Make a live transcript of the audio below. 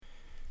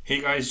Hey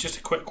guys, just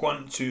a quick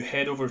one to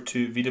head over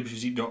to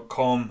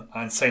vwphysique.com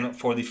and sign up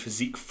for the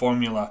Physique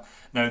Formula.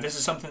 Now, this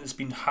is something that's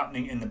been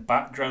happening in the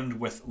background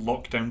with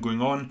lockdown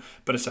going on,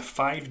 but it's a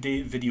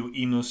 5-day video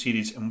email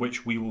series in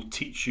which we will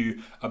teach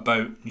you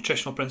about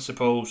nutritional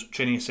principles,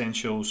 training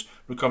essentials,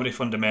 recovery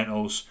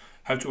fundamentals,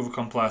 how to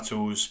overcome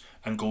plateaus,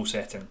 and goal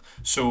setting.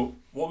 So,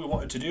 what we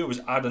wanted to do was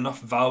add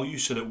enough value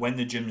so that when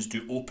the gyms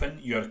do open,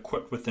 you're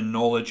equipped with the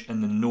knowledge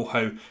and the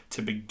know-how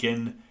to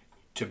begin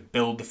to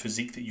build the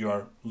physique that you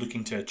are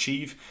looking to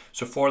achieve.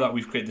 So for that,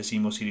 we've created this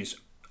email series.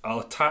 I'll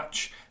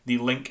attach the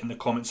link in the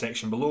comment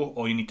section below.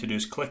 All you need to do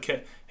is click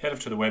it, head over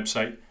to the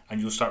website,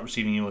 and you'll start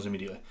receiving emails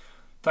immediately.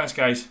 Thanks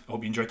guys, I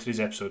hope you enjoyed today's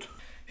episode.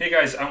 Hey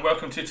guys, and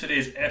welcome to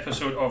today's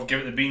episode of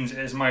Give It The Beans. It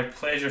is my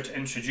pleasure to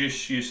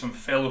introduce you some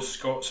fellow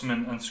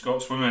Scotsmen and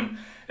Scotswomen.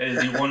 It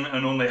is the one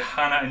and only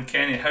Hannah and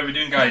Kenny. How are we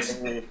doing, guys?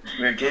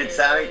 We're good,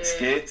 thanks,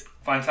 good.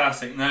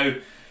 Fantastic. Now,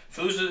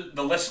 for those of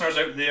the listeners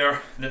out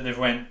there that they've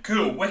went,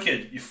 cool,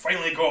 wicked, you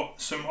finally got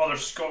some other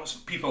Scots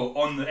people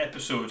on the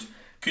episode,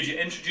 could you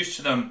introduce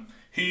to them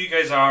who you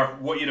guys are,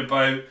 what you're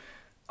about?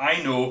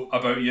 I know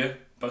about you,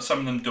 but some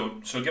of them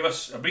don't. So give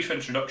us a brief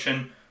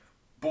introduction,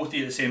 both of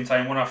you at the same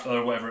time, one after the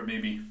other, whatever it may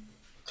be.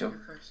 Joe,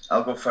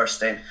 I'll go first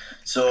then.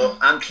 So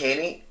I'm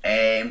Kenny.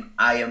 I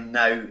am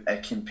now a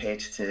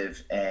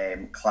competitive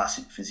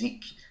classic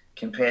physique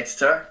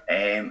competitor.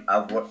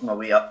 I've worked my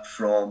way up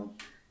from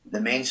the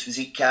men's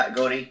physique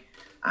category,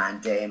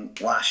 and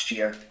last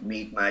year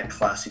made my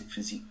classic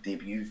physique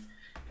debut,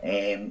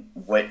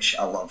 which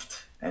I loved,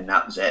 and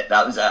that was it.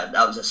 That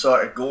was a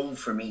sort of goal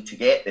for me to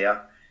get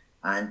there,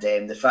 and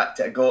the fact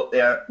that I got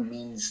there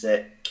means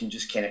that I can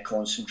just kind of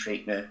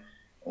concentrate now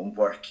on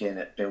working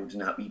at building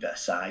that wee bit of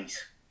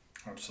size.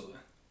 Absolutely.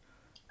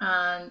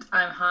 And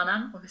I'm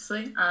Hannah,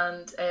 obviously,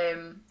 and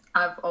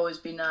I've always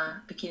been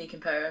a bikini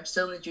competitor. I'm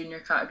still in the junior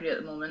category at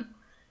the moment,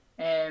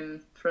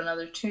 for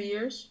another 2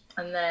 years,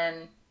 and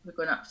then we're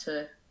going up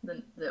to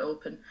the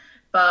open.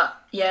 But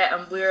yeah,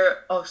 and we're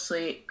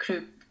obviously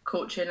crew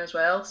coaching as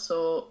well,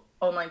 so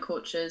online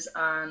coaches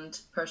and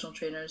personal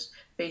trainers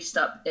based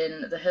up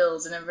in the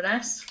hills in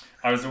Inverness.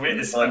 I was waiting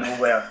to say,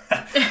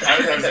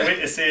 I was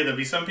waiting to say there'll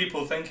be some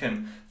people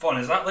thinking, Fawn,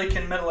 is that like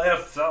in Middle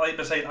Earth? Is that like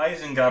beside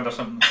Isengard or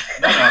something?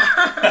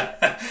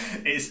 No.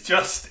 It's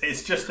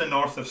just the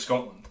north of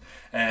Scotland.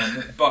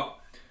 But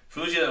for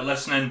those of you that are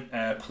listening,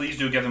 please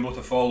do give them both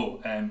a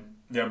follow.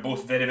 They're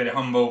both very, very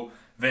humble,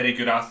 very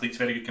good athletes,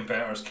 very good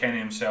competitors. Kenny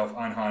himself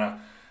and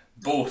Hannah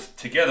both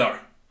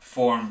together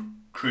form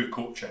crew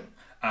coaching,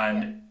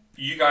 and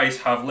you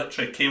guys have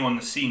literally came on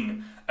the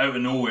scene out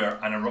of nowhere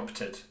and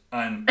erupted.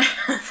 And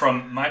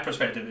from my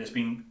perspective,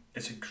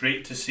 it's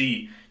great to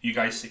see you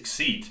guys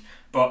succeed.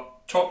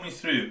 But talk me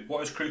through,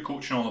 what is crew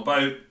coaching all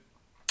about?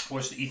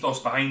 What's the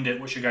ethos behind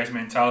it? What's your guys'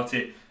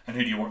 mentality, and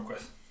who do you work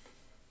with?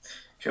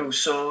 Cool.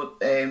 So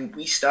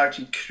we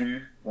started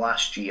crew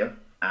last year,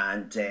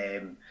 and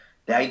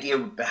the idea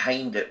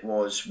behind it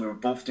was we were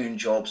both doing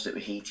jobs that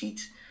we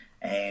hated.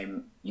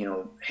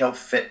 Health,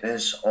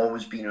 fitness,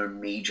 always been our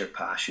major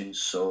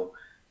passions. So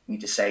we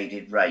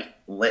decided, right,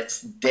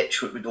 let's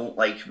ditch what we don't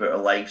like about our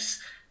lives,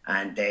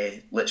 and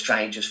let's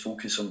try and just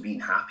focus on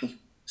being happy.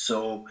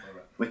 So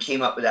we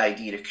came up with the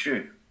idea of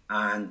crew,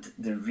 and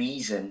the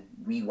reason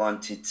we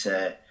wanted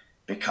to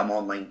become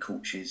online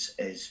coaches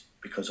is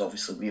because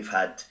obviously we've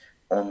had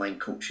online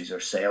coaches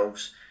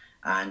ourselves,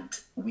 and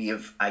we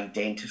have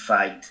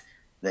identified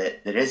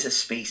that there is a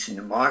space in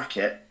the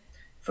market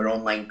for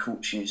online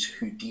coaches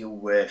who deal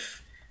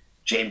with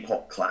Gen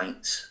Pop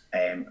clients,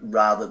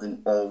 rather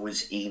than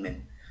always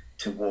aiming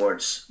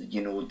towards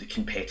the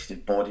competitive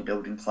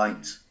bodybuilding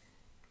clients.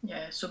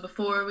 Yeah, so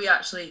before we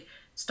actually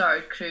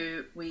started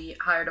crew, we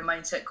hired a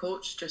mindset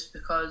coach just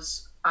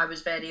because I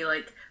was very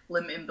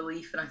limiting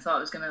belief, and I thought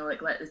I was gonna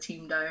let the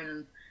team down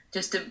and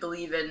just didn't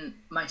believe in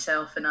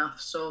myself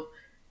enough. So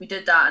we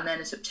did that, and then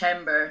in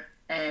September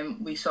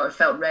we sort of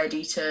felt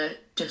ready to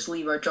just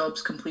leave our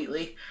jobs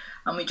completely,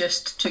 and we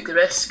just took the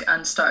risk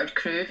and started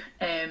crew.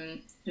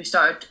 We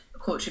started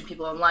coaching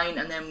people online,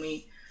 and then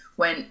we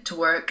went to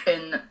work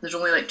in, there's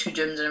only 2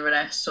 gyms in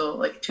Inverness,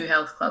 so 2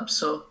 health clubs,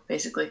 so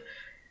basically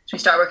we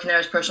started working there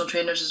as personal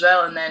trainers as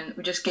well, and then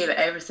we just gave it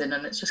everything,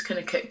 and it's just kind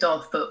of kicked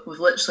off. But we've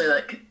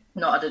literally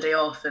not had a day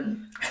off,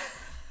 and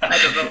I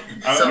don't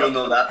know. So, you'll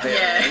know that better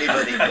than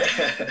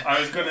anybody.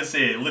 I was going to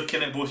say,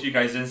 looking at both you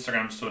guys'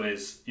 Instagram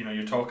stories,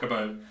 you talk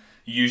about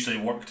you usually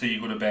work till you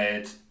go to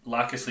bed,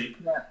 lack of sleep.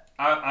 Yeah.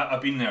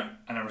 I've been there,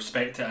 and I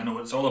respect it. I know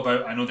what it's all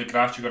about. I know the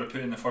graft you've got to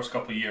put in the first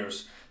couple of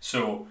years.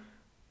 So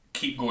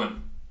keep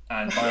going.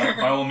 And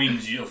by all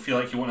means, you'll feel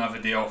like you won't have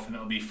a day off, and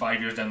it'll be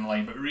 5 years down the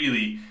line. But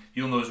really,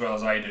 you'll know as well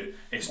as I do,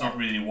 it's not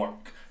really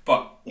work.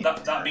 But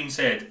that being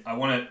said, I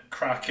want to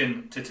crack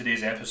into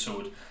today's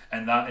episode,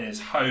 and that is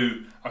how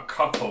a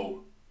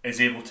couple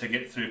is able to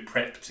get through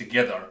prep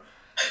together.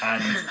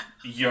 And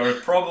you're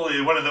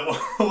probably one of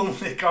the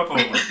only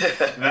couples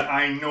that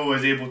I know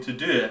is able to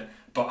do it.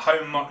 But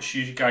how much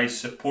you guys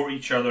support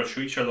each other,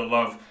 show each other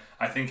love,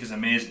 I think is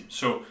amazing.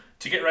 So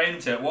to get right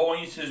into it, what I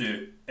want you to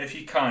do, if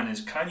you can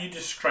you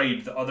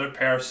describe the other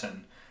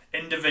person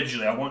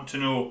individually. I want to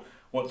know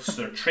what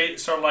their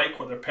traits are like,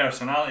 what their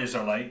personalities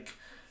are like,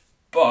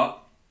 but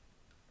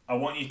I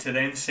want you to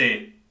then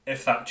say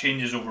if that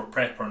changes over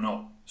prep or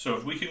not. So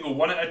if we can go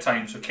one at a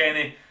time. So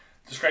Kenny,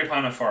 describe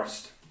Hannah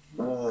first.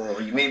 Oh,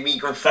 you made me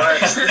go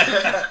first.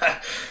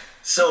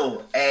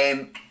 So,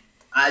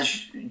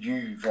 as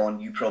you, Vaughn,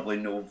 you probably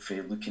know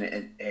for looking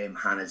at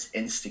Hannah's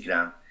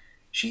Instagram,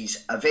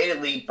 she's a very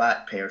laid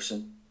back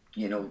person.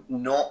 You know,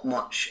 not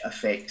much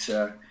affects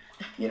her.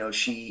 You know,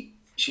 she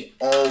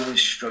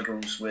always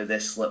struggles with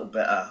this little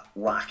bit of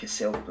lack of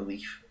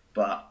self-belief,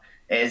 but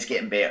it is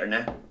getting better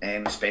now,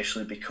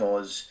 especially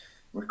because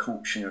we're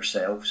coaching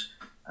ourselves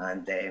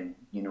and,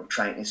 you know,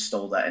 trying to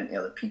install that into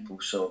other people.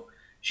 So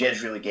she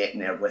is really getting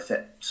there with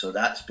it. So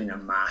that's been a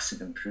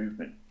massive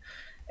improvement.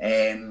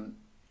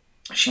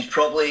 She's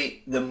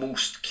probably the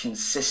most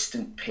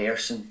consistent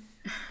person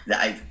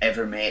that I've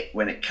ever met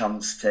when it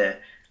comes to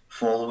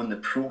following the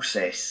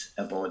process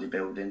of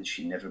bodybuilding.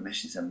 She never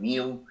misses a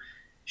meal.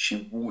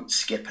 She won't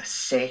skip a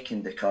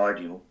second of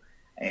cardio.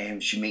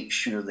 She makes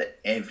sure that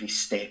every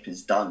step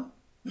is done.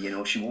 You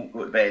know, she won't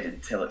go to bed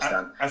until it's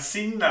done. I've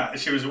seen that.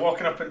 She was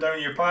walking up and down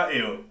your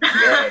patio.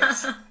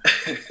 Yes.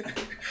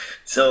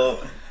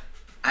 So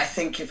I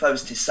think if I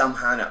was to sum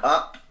Hannah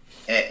up,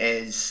 it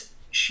is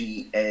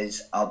she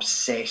is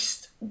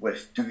obsessed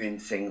with doing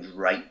things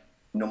right,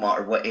 no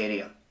matter what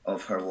area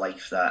of her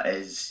life that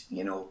is.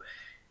 You know,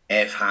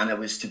 if Hannah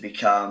was to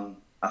become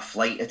a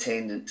flight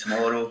attendant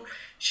tomorrow,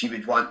 she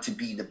would want to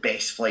be the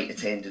best flight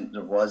attendant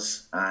there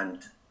was.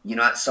 And, you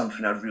know, that's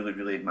something I really,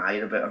 really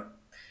admire about her.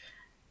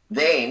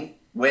 Then,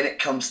 when it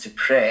comes to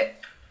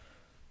prep,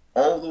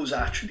 all those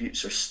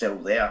attributes are still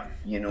there.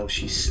 You know,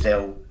 she's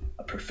still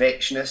a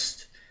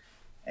perfectionist,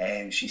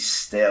 and she's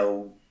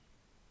still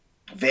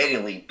very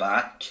laid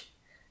back,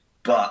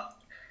 but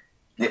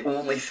the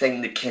only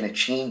thing that kind of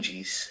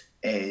changes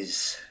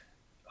is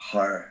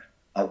her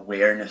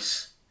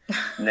awareness.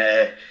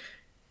 Now,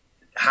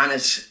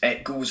 Hannah's,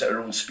 it goes at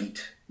her own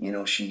speed. You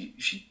know, she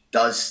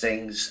does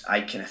things.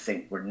 I kind of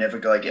think we're never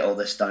going to get all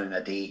this done in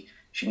a day.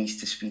 She needs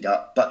to speed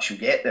up, but she'll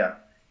get there.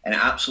 And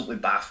it absolutely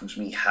baffles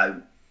me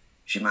how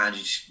she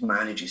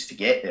manages to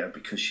get there,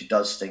 because she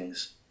does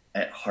things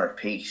at her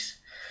pace.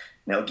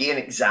 Now, I'll give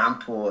an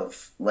example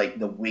of like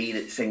the way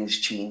that things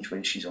change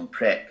when she's on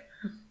prep.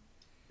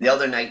 The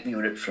other night we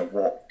were out for a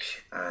walk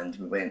and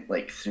we went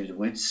like through the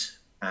woods,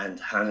 and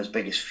Hannah's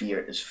biggest fear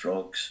is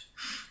frogs.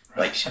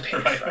 Like, she's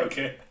petrified. Right,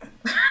 okay.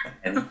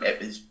 And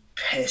it was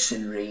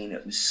pissing rain.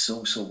 It was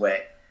so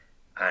wet,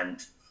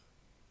 and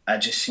I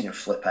just seen her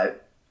flip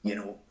out. You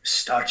know,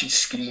 started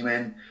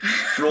screaming,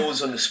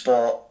 froze on the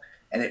spot,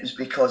 and it was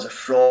because a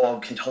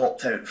frog had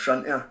hopped out in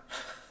front of her.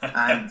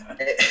 And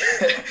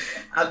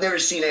I've never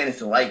seen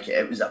anything like it.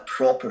 It was a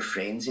proper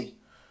frenzy.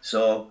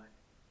 So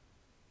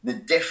the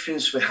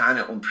difference with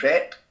Hannah on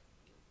prep,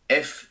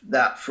 if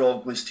that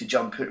frog was to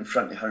jump out in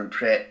front of her in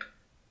prep,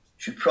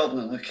 she'd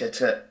probably look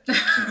at it and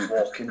keep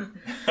walking.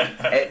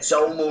 It's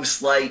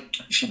almost like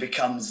she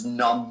becomes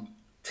numb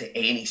to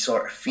any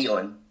sort of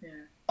feeling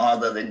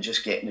other than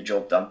just getting the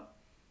job done.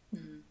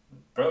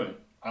 Brilliant.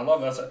 I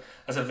love that.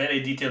 That's a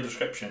very detailed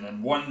description,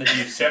 and one that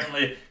you've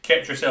certainly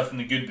kept yourself in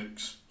the good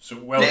books. So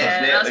well done.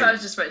 Yeah, that's what I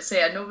was just about to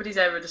say. Nobody's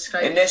ever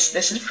described and this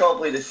is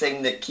probably the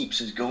thing that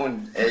keeps us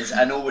going, is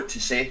I know what to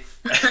say.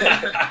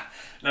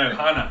 Now,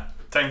 Hannah,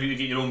 time for you to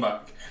get your own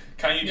back.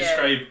 Can you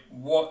describe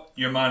what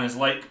your man is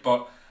like,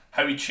 but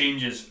how he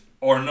changes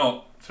or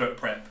not throughout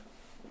prep?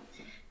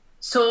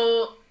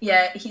 So,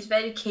 yeah, he's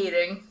very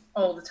caring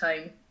all the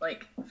time,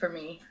 like, for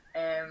me,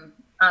 and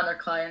our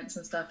clients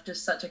and stuff.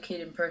 Just such a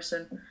caring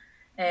person.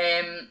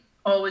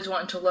 Always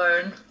wanting to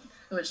learn,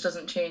 which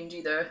doesn't change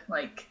either.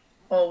 Like,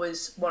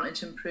 always wanting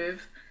to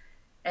improve.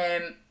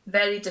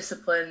 Very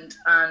disciplined,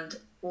 and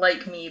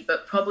like me,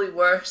 but probably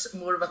worse,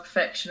 more of a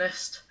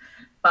perfectionist,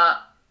 but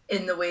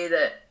in the way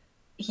that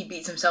he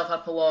beats himself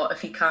up a lot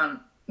if he can't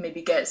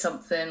maybe get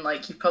something.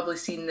 Like, you've probably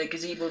seen the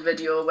gazebo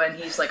video when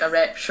he's like a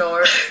rep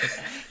short.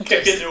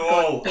 Kick it to the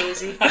wall.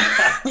 Crazy.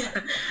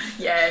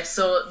 Yeah,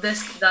 so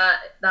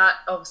that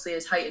obviously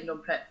is heightened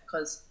on prep,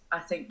 because I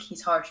think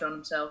he's harsher on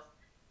himself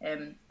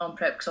on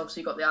prep, because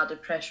obviously you got the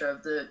added pressure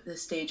of the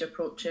stage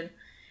approaching.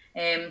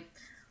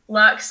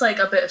 Lacks like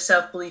a bit of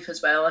self-belief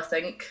as well, I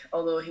think,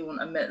 although he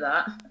won't admit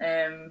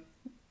that.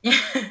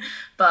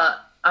 But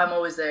I'm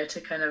always there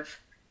to kind of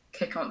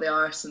kick on the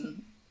arse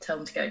and tell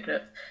him to get a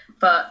grip.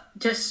 But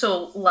just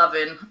so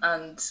loving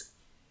and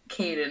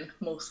caring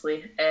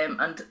mostly,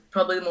 and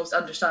probably the most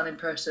understanding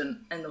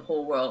person in the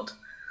whole world.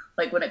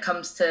 Like, when it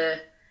comes to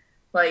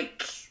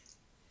like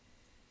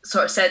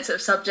sort of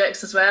sensitive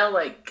subjects as well,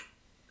 like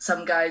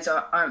some guys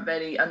aren't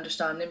very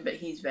understanding, but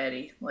he's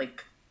very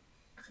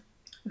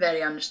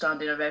very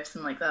understanding of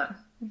everything like that.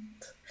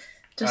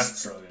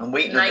 Just I'm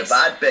waiting on the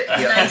bad bit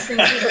here. Nice things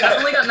I've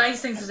only got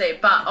nice things to say,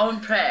 but on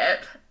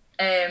prep,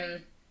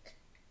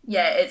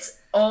 it's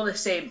all the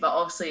same, but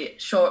obviously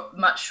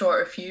much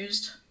shorter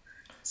fused.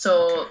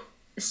 So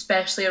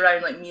especially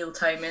around like meal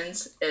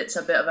timings, it's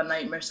a bit of a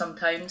nightmare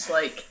sometimes.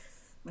 Like,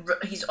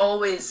 he's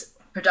always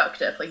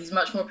productive. Like he's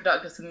much more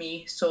productive than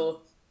me,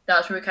 so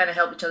that's where we kind of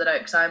help each other out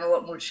because I'm a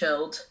lot more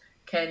chilled.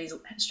 Kenny's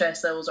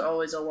stress levels are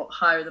always a lot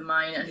higher than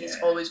mine, and he's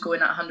always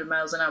going at 100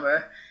 miles an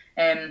hour.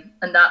 And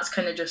that's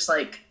kind of just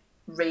like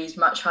raised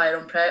much higher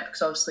on prep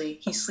because obviously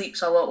he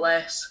sleeps a lot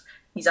less.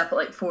 He's up at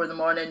like 4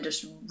 a.m.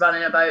 just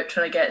running about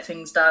trying to get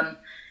things done.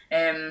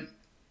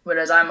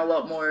 Whereas I'm a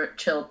lot more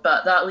chilled,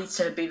 but that leads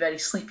to be very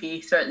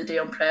sleepy throughout the day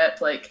on prep,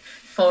 like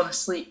falling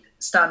asleep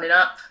standing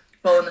up,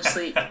 falling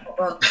asleep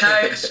on the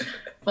couch,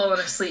 falling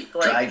asleep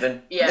like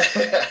driving.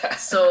 Yeah.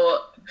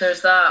 So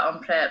there's that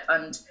on prep,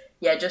 and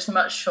yeah, just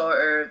much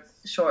shorter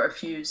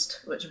fused,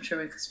 which I'm sure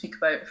we could speak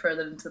about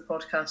further into the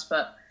podcast.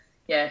 But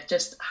yeah,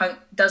 just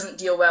doesn't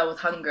deal well with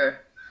hunger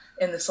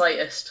in the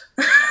slightest.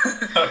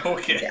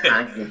 Okay.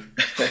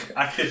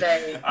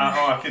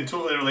 I can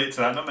totally relate to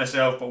that. Not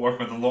myself, but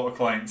working with a lot of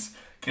clients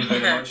can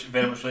very much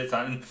relate to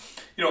that. And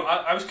you know,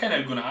 I was kind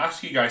of going to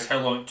ask you guys how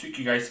long it took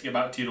you guys to get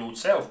back to your old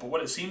self, but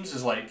what it seems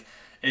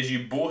is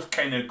you both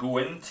kind of go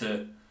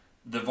into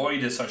the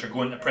void as such, or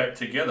go into prep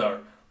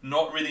together.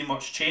 Not really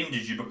much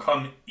changes. You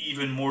become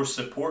even more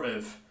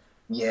supportive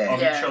of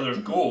each other's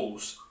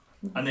goals,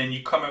 and then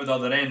you come out the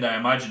other end, I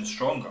imagine,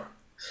 stronger.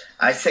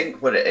 I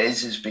think what it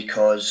is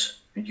because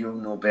you'll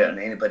know better than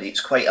anybody,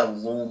 it's quite a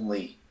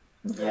lonely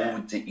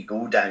road that you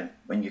go down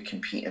when you're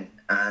competing.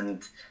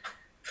 And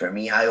for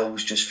me, I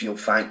always just feel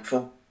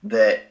thankful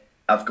that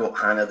I've got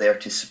Hannah there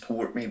to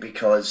support me,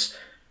 because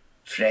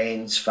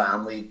friends,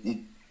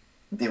 family,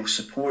 they'll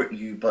support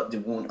you, but they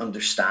won't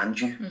understand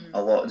you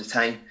a lot of the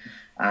time.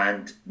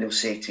 And they'll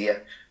say to you,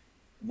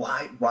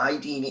 why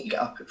do you need to get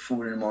up at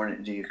 4 a.m.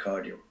 to do your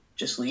cardio?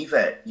 Just leave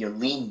it. You're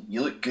lean.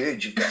 You look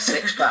good. You've got a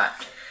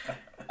six-pack.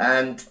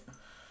 And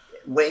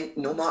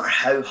no matter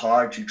how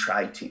hard you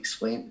try to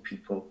explain to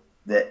people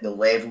that the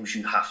levels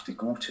you have to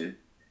go to,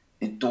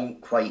 they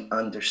don't quite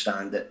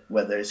understand it,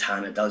 whether as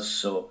Hannah does.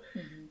 So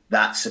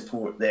that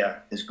support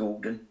there is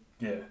golden.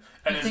 Yeah.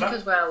 And I think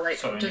as well,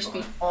 like, just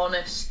be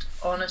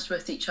honest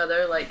with each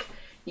other. Like,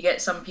 you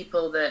get some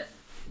people that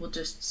will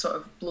just sort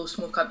of blow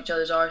smoke up each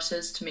other's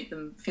arses to make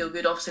them feel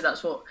good. Obviously,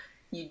 that's what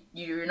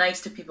you're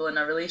nice to people in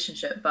a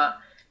relationship. But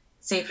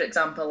say, for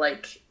example,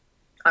 like,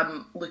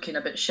 I'm looking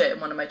a bit shit in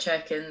one of my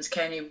check-ins,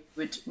 Kenny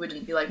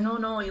wouldn't be like,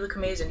 no, you look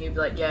amazing. He'd be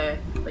like, yeah,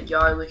 like you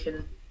are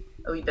looking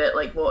a wee bit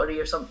like watery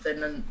or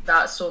something. And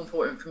that's so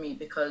important for me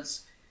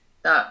because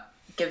that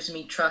gives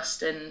me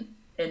trust in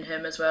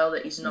him as well,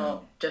 that he's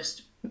not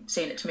just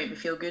saying it to make me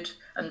feel good,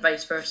 and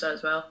vice versa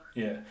as well.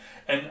 Yeah.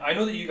 And I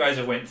know that you guys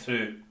have went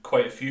through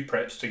quite a few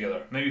preps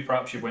together. Maybe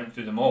perhaps you've went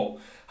through them all.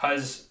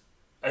 Has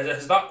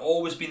that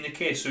always been the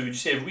case? So would you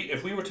say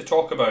if we were to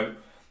talk about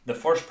the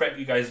first prep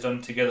you guys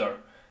done together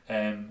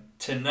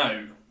to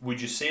now,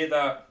 would you say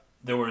that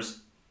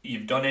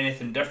you've done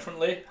anything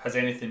differently? Has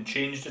anything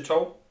changed at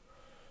all?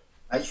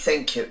 I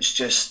think it was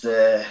just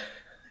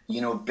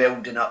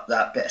building up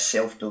that bit of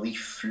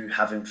self-belief through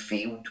having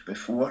failed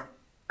before.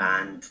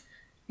 And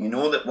you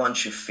know that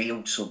once you've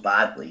failed so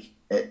badly,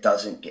 it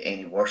doesn't get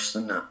any worse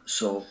than that.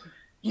 So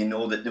you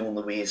know that the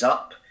only way is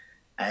up.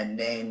 And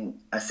then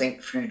I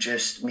think through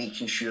just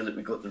making sure that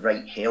we got the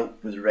right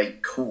help with the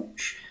right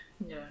coach,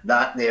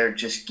 that there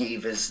just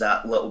gave us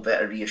that little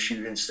bit of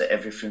reassurance that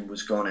everything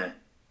was going to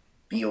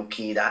be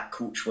okay. That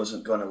coach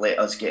wasn't going to let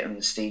us get on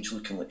the stage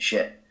looking like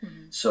shit.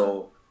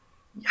 So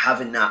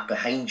having that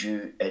behind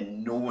you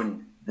and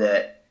knowing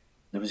that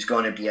there was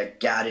going to be a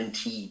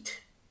guaranteed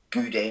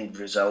good end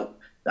result,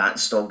 that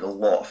instilled a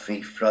lot of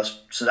faith for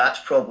us. So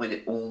that's probably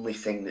the only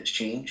thing that's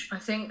changed. I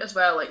think as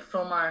well, like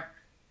from our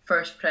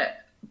first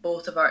prep,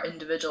 both of our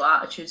individual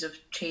attitudes have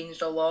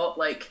changed a lot.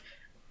 Like,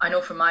 I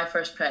know for my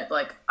first prep,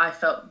 like, I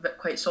felt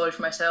quite sorry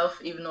for myself,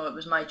 even though it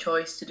was my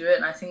choice to do it.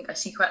 And I think I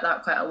see quite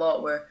a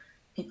lot where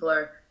people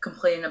are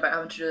complaining about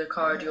having to do their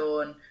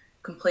cardio and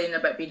complaining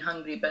about being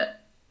hungry,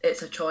 but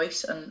it's a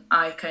choice. And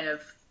I kind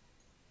of,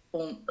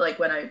 like,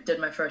 when I did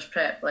my first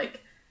prep,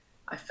 like,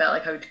 I felt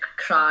like I would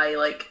cry,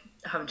 like,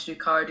 having to do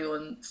cardio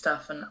and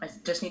stuff, and I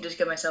just needed to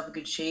give myself a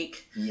good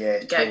shake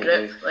to get a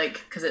grip,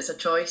 like, because it's a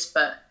choice.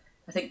 But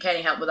I think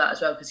Kenny helped with that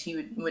as well, because he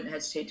wouldn't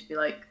hesitate to be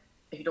like,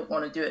 if you don't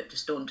want to do it,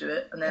 just don't do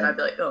it. And then I'd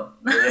be like, oh.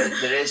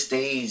 there is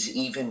days,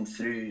 even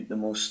through the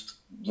most,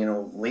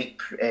 late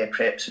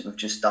preps that we've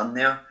just done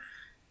there,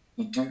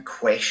 you do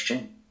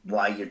question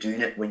why you're doing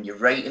it when you're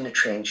right in the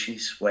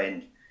trenches,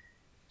 when,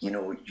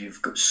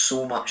 you've got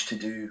so much to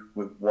do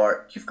with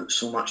work, you've got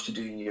so much to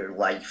do in your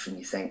life, and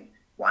you think,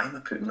 why am I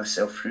putting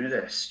myself through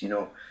this?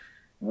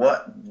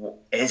 What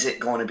is it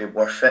going to be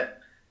worth it?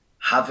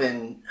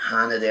 Having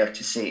Hannah there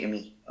to say to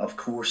me, of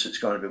course it's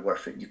going to be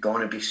worth it. You're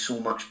going to be so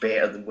much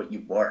better than what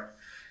you were.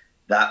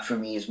 That for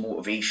me is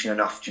motivation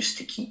enough just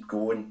to keep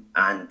going.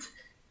 And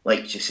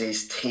like she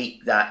says,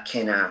 take that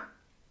kind of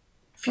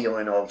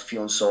feeling of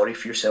feeling sorry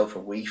for yourself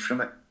away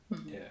from it.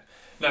 Yeah.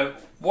 Now,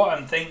 what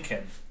I'm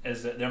thinking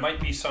is that there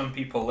might be some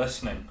people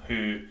listening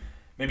who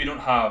maybe don't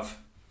have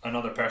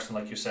another person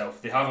like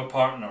yourself. They have a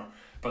partner,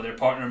 but their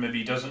partner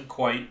maybe doesn't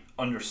quite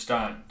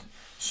understand.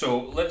 So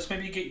let's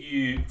maybe get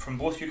you, from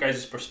both you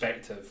guys'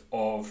 perspective,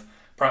 of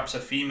perhaps a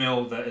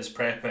female that is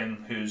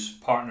prepping whose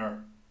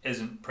partner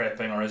isn't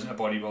prepping or isn't a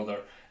bodybuilder,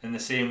 and the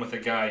same with a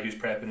guy who's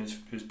prepping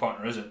whose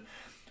partner isn't.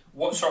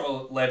 What sort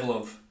of level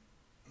of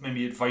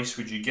maybe advice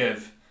would you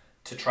give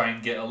to try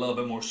and get a little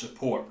bit more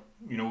support?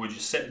 You know, would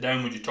you sit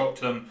down, would you talk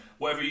to them,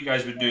 whatever you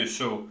guys would do?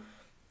 So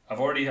I've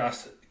already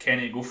asked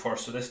Kenny to go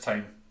first, so this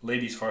time,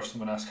 ladies first, I'm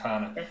going to ask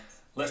Hannah. Yes.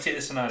 Let's take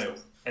the scenario.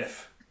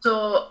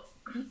 So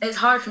it's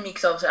hard for me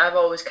because obviously I've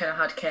always kind of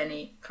had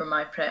Kenny for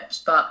my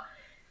preps, but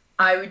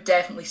I would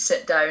definitely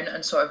sit down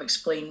and sort of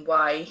explain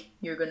why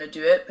you're going to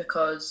do it,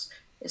 because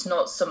it's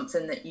not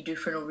something that you do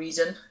for no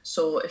reason.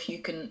 So if you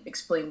can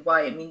explain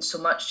why it means so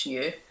much to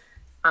you,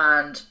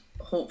 and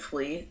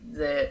hopefully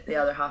the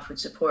other half would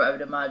support, I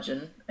would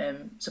imagine,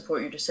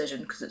 support your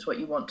decision because it's what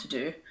you want to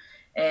do.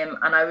 And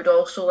I would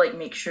also like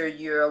make sure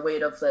you're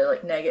aware of the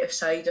like negative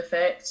side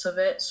effects of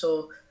it.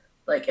 So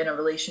like in a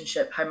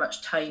relationship, how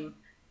much time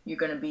you're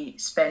going to be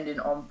spending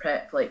on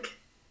prep, like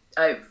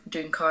out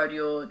doing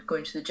cardio,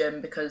 going to the gym,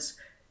 because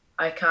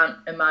I can't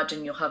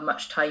imagine you'll have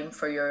much time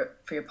for your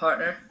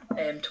partner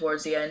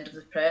towards the end of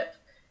the prep.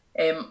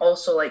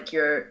 Also like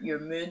your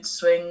mood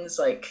swings,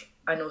 like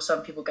I know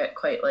some people get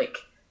quite like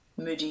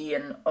moody,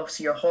 and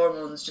obviously your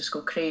hormones just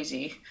go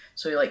crazy,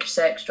 so like your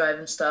sex drive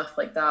and stuff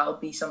like that will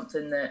be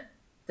something that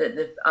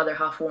the other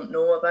half won't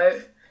know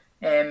about.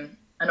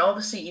 And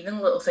obviously even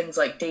little things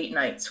like date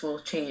nights will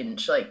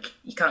change, like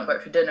you can't go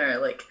out for dinner,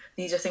 like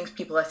these are things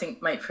people I think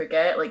might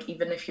forget. Like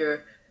even if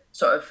you're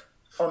sort of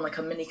on like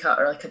a mini cut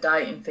or like a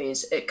dieting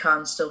phase, it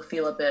can still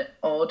feel a bit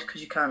odd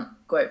because you can't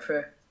go out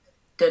for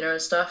dinner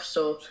and stuff.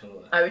 So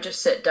absolutely. I would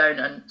just sit down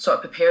and sort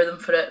of prepare them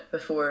for it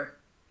before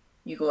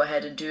you go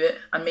ahead and do it,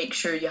 and make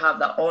sure you have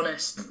that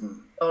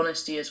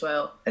honesty as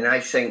well. And I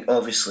think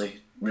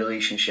obviously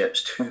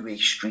relationships, two-way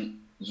street.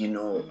 You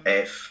know,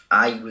 if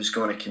I was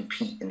going to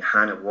compete and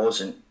Hannah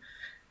wasn't,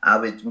 I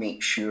would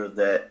make sure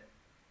that,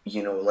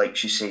 you know, like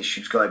she says, she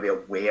was going to be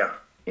aware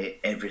of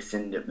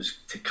everything that was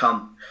to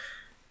come.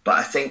 But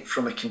I think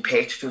from a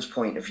competitor's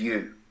point of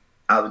view,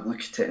 I would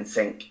look at it and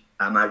think,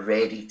 am I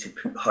ready to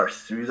put her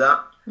through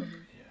that? Mm-hmm.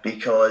 Yeah.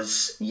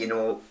 Because, you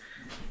know,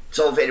 it's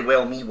all very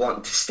well me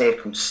wanting to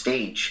step on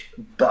stage,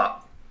 but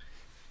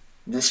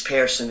this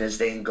person is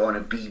then going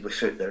to be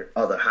without their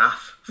other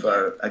half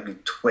for a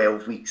good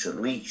 12 weeks at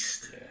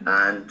least.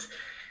 Yeah. And,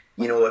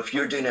 you know, if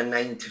you're doing a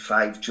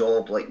 9-to-5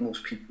 job like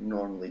most people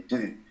normally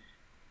do,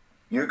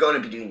 you're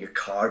going to be doing your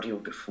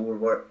cardio before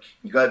work.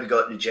 You got to be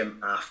going to the gym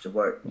after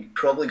work. You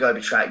probably got to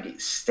be trying to get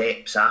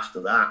steps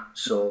after that.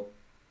 So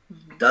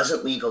it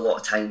doesn't leave a lot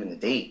of time in the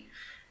day.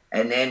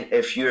 And then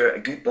if you're a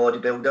good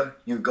bodybuilder,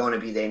 you're going to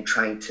be then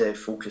trying to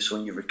focus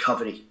on your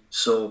recovery.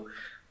 So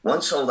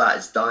once all that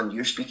is done,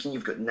 you're speaking,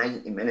 you've got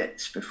 90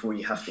 minutes before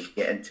you have to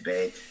get into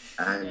bed.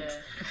 And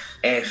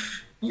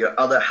if your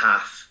other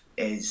half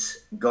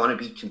is going to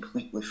be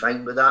completely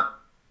fine with that,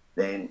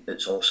 then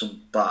it's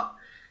awesome. But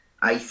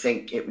I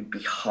think it would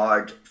be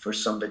hard for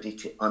somebody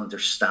to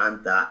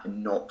understand that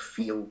and not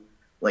feel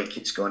like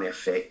it's going to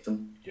affect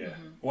them. Yeah,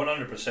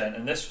 100%.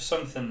 And this was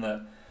something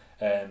that,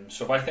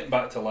 so if I think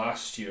back to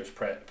last year's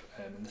prep,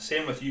 and the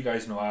same with you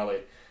guys,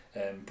 Ali,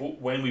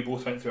 when we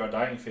both went through our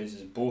dieting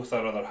phases, both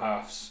our other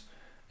halves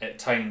at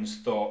times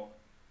thought,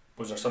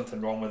 was there something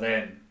wrong with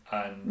them?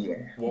 And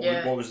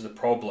what was the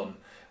problem?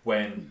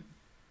 When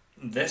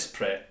this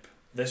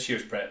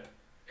year's prep,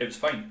 it was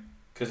fine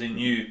because they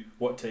knew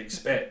what to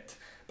expect.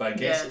 But I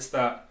guess it's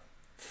that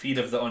fear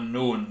of the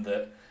unknown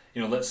that,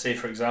 you know, let's say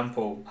for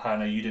example,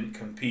 Hannah, you didn't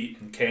compete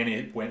and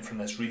Kenny went from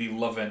this really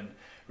loving,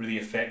 really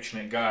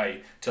affectionate guy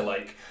to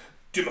like,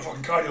 do my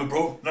fucking cardio,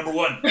 bro, number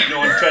one, you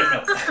know, on the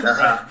treadmill,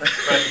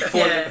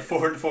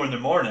 right, 4 in the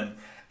morning,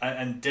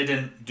 and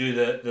didn't do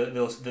the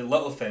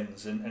little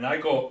things, and I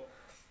got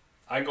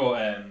I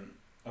wasn't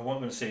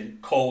going to say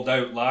called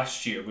out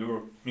last year.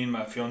 Me and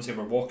my fiance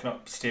were walking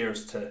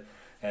upstairs to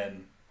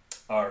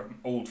our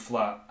old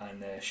flat,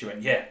 and she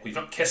went, "Yeah, we've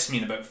not kissed me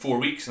in about 4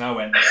 weeks," and I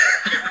went,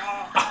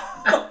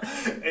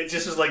 it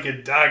just was like a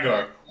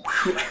dagger.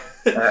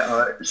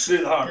 Through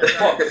the heart.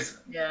 But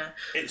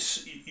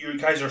it's, you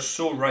guys are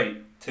so right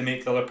to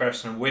make the other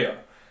person aware,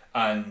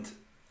 and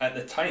at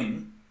the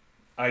time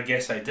I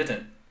guess I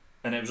didn't,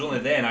 and it was only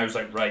then I was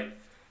like, right,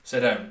 sit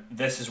down,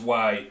 this is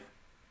why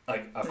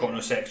I've got no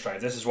sex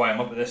drive, this is why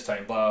I'm up at this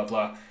time, blah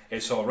blah,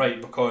 it's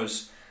alright.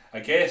 Because I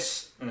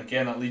guess, and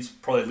again that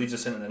probably leads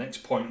us into the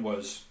next point,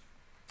 was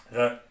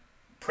that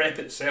prep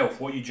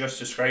itself, what you just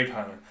described,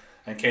 Hannah,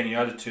 and Kenny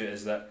added to it,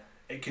 is that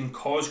it can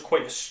cause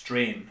quite a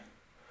strain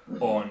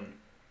on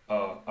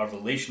a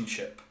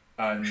relationship,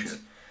 and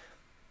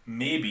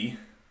maybe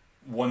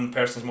one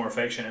person's more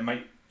affectionate, it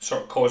might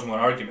sort of cause more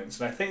arguments.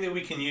 And I think that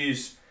we can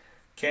use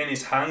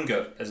Kenny's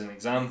hanger as an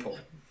example.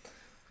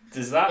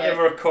 Does that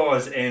ever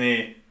cause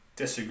any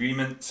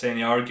disagreements,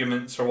 any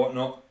arguments or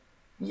whatnot?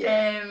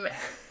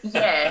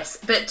 Yes,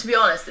 but to be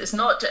honest, it's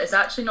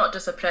actually not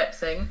just a prep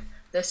thing.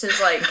 This is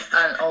like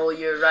an all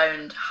year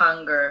round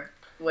hanger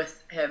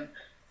with him.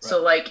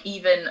 So like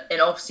even in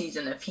off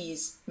season, if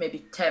he's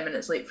maybe 10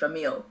 minutes late for a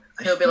meal,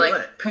 he'll be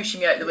like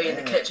pushing me out the way in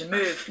the kitchen.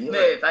 Move.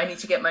 I need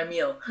to get my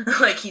meal.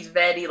 Like he's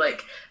very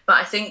like. But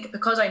I think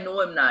because I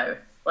know him now,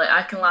 like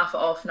I can laugh it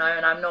off now,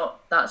 and I'm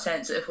not that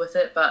sensitive with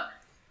it. But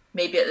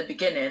maybe at the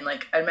beginning,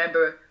 like I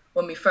remember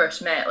when we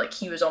first met, like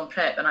he was on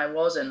prep and I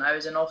wasn't. I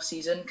was in off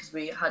season because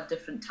we had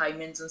different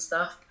timings and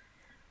stuff,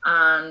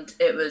 and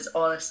it was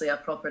honestly a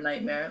proper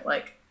nightmare.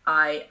 Like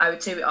I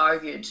would say we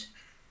argued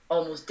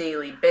almost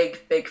daily,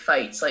 big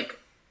fights, like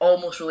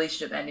almost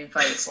relationship ending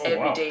fights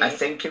every day. I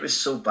think it was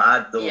so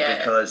bad though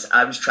because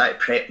I was trying to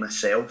prep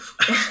myself.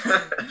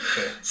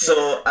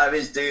 So I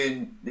was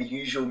doing the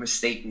usual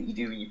mistake that you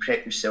do when you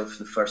prep yourself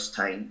for the first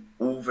time,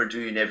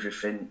 overdoing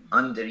everything,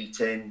 under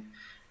eating,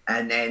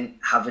 and then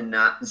having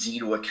that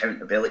zero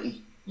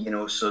accountability,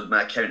 so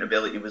my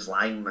accountability was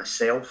lying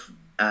myself,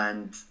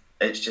 and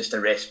it's just a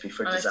recipe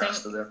for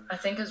disaster I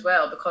think as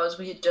well, because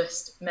we had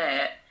just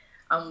met,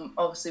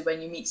 obviously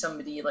when you meet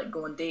somebody, like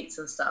go on dates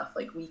and stuff,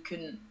 like we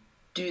couldn't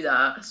do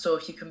that. So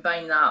if you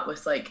combine that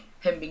with like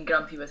him being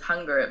grumpy with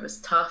hunger, it was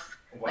tough.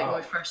 Like when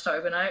we first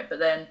started going out. But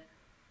then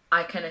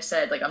I kind of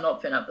said, like, I'm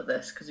not putting up with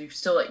this because you've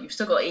still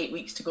got 8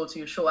 weeks to go to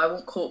your show. I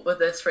won't cope with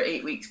this for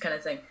 8 weeks, kind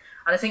of thing.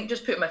 And I think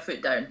just putting my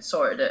foot down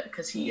sorted it,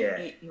 because he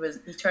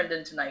turned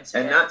into nice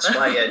again. And that's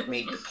why I'd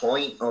made the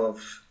point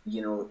of,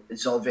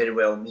 it's all very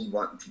well me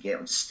wanting to get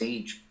on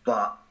stage,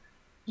 but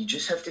you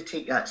just have to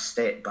take that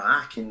step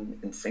back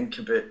and think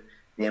about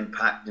the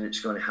impact that it's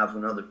going to have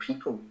on other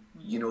people.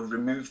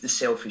 Remove the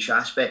selfish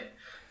aspect,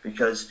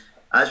 because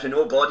as we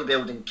know,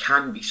 bodybuilding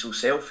can be so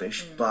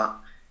selfish, but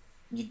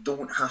you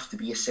don't have to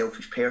be a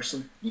selfish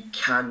person. You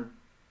can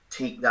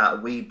take that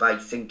away by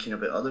thinking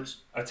about others.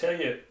 I tell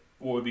you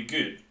what would be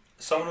good.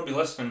 Someone will be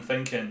listening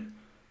thinking,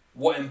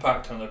 what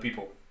impact on other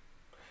people?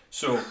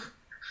 So,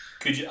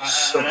 could you...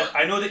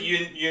 I know that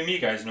you and me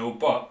guys know,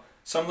 but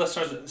some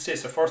listeners that say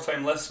it's the first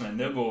time listening,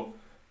 they'll go,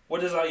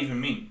 what does that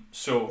even mean?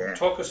 So,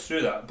 talk us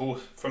through that,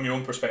 both from your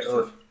own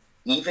perspective.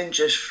 Even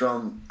just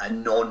from a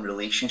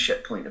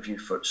non-relationship point of view,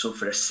 for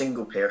a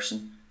single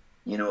person,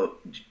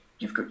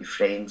 you've got your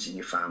friends and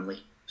your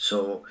family.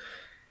 So,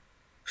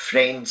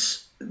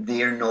 friends,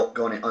 they're not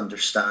going to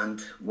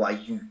understand why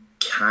you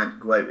can't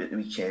go out at the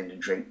weekend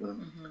and drink with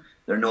them. Mm-hmm.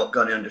 They're not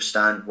going to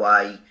understand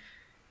why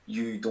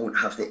you don't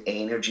have the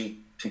energy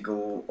to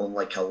go on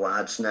like a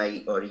lads'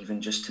 night or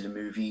even just to the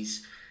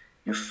movies.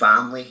 Your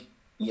family,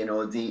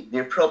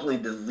 they're probably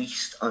the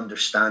least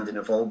understanding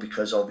of all,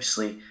 because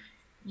obviously,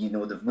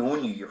 they've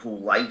known you your whole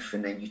life,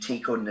 and then you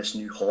take on this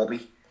new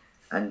hobby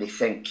and they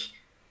think,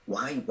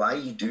 why are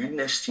you doing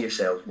this to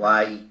yourself?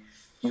 Why?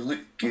 You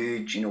look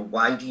good,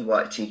 why do you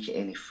want to take it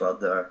any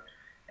further?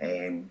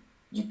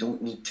 You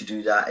don't need to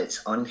do that.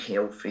 It's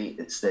unhealthy.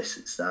 It's this,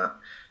 it's that.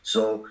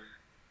 So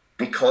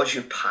because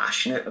you're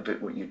passionate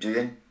about what you're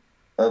doing,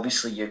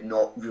 obviously you're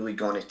not really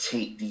going to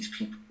take these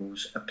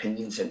people's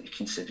opinions into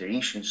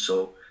consideration.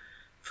 So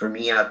for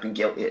me, I've been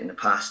guilty in the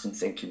past and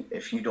thinking,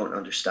 if you don't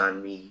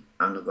understand me,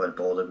 I'm not going to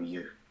bother with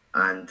you.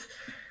 And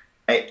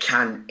it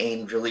can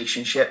end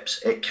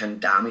relationships. It can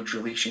damage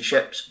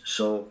relationships.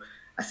 So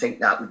I think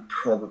that would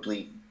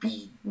probably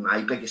be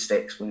my biggest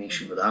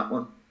explanation with that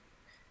one.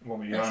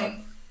 I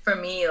think for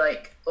me,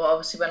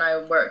 obviously when I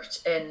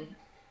worked in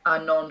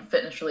a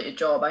non-fitness related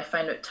job, I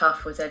find it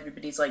tough with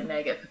everybody's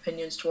negative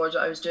opinions towards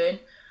what I was doing.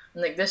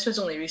 And this was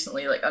only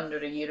recently, under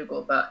a year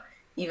ago, but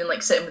even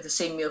sitting with the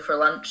same meal for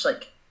lunch,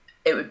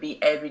 it would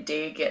be every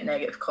day get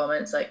negative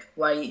comments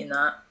why are you eating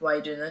that? Why are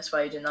you doing this?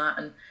 Why are you doing that?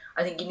 And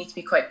I think you need to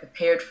be quite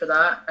prepared for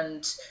that,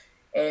 and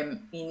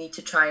you need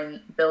to try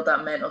and build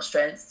that mental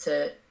strength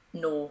to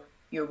know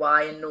your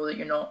why and know that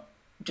you're not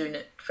doing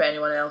it for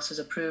anyone else's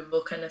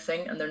approval kind of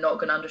thing, and they're not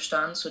going to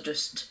understand. So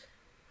just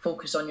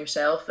focus on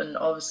yourself. And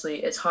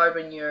obviously it's hard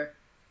when you're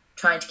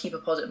trying to keep a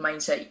positive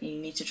mindset. You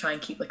need to try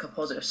and keep a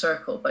positive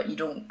circle, but you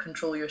don't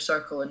control your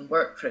circle in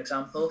work, for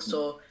example.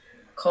 So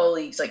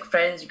colleagues,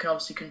 friends, you can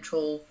obviously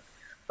control,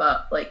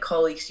 but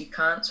colleagues you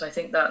can't. So I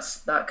think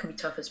that can be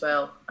tough as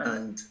well.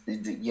 And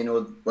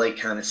like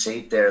Hannah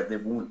said there, they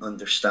won't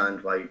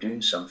understand why you're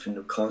doing something.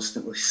 They'll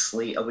constantly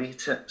slate away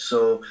at it.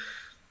 So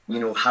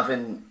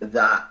having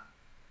that,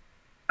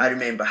 I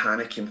remember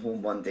Hannah came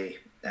home one day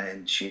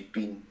and she'd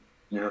been,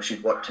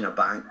 she'd worked in a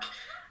bank,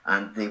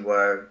 and they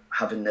were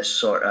having this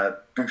sort of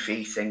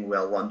buffet thing with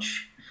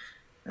lunch,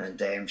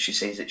 and she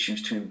says that she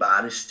was too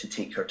embarrassed to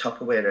take her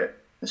Tupperware out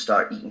and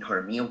start eating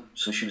her meal.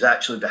 So she was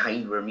actually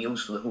behind with her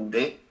meals for the whole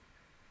day.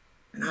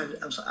 And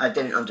I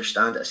didn't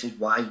understand it. I said,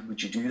 why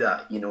would you do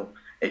that?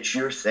 It's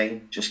your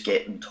thing. Just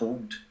get them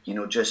told.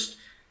 Just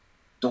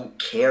don't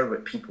care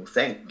what people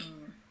think.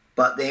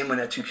 But then when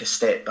I took a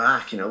step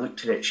back and I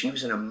looked at it, she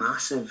was in a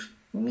massive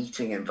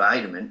meeting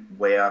environment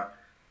where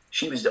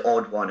she was the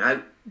odd one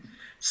out.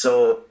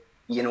 So,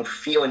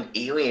 feeling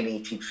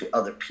alienated for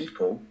other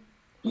people,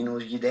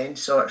 you then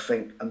sort of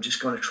think, I'm just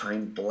going to try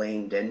and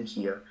blend in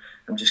here.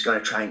 I'm just going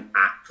to try and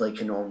act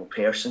like a normal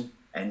person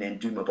and then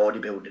do my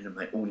bodybuilding in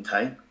my own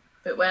time.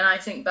 But when I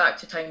think back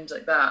to times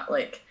like that,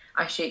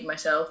 I shake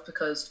myself,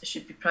 because I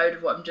should be proud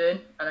of what I'm doing,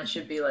 and I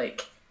should be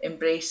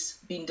embrace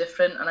being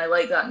different. And I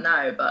like that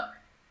now, but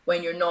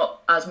when you're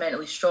not as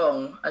mentally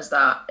strong as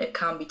that, it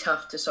can be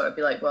tough to sort of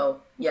be like, well,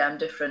 yeah, I'm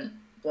different,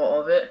 what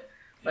of it?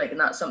 Like, and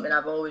that's something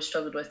I've always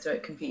struggled with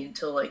throughout competing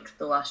until like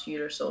the last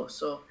year or so.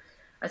 So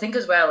I think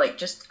as well, like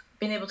just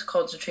being able to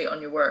concentrate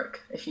on your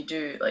work, if you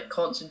do, like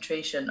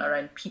concentration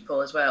around people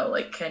as well,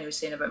 like Kenny was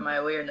saying about my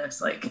awareness,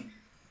 like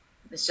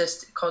it's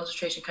just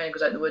concentration kind of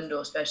goes out the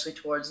window, especially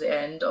towards the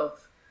end of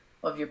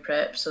your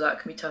prep. So that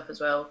can be tough as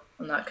well,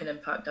 and that can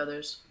impact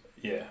others.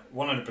 Yeah,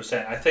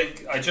 100%. I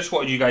think I just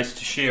wanted you guys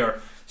to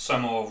share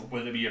some of,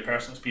 whether it be your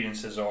personal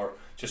experiences or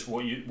just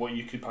what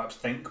you could perhaps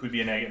think would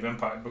be a negative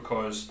impact,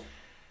 because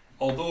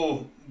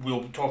although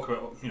we'll talk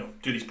about,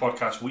 do these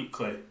podcasts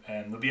weekly,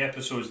 there'll be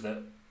episodes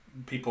that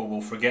people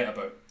will forget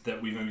about,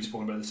 that we've maybe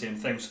spoken about the same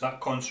thing. So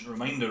that constant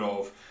reminder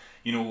of,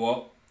 you know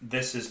what,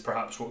 this is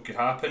perhaps what could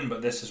happen,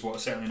 but this is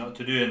what's certainly not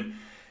to do. And,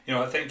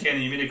 I think,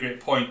 Kenny, you made a great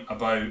point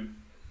about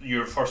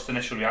your first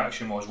initial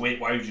reaction was,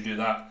 wait, why would you do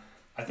that?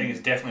 I think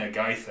it's definitely a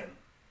guy thing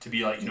to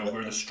be like,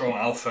 we're the strong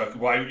alpha.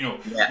 Why, we're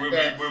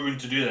going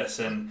to do this.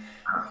 And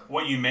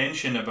what you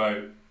mentioned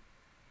about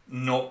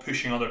not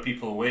pushing other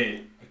people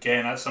away,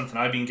 again, that's something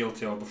I've been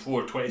guilty of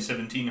before.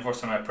 2017, the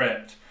first time I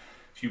prepped,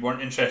 if you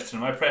weren't interested in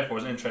my prep, I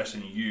wasn't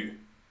interested in you.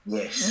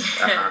 Yes.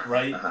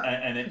 Right?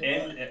 And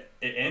it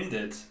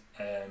ended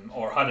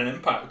or had an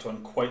impact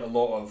on quite a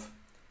lot of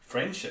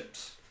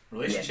friendships,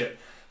 relationship.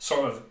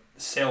 Sort of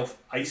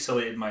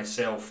self-isolated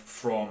myself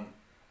from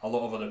a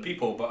lot of other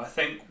people. But I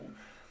think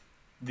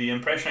the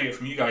impression I get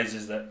from you guys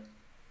is that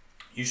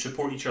you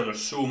support each other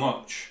so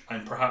much,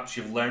 and perhaps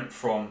you've learnt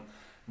from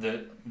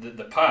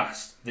the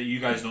past that you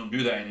guys don't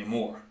do that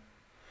anymore.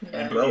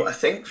 Yeah. Well, I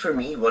think for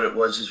me what it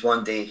was is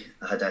one day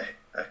I had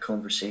a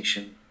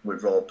conversation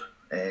with Rob,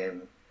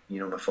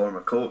 my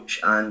former coach,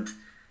 and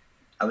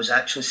I was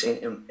actually saying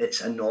to him, it's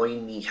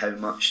annoying me how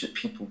much that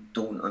people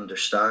don't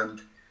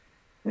understand.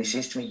 And he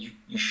says to me,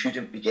 you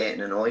shouldn't be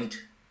getting annoyed.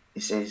 He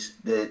says,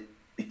 the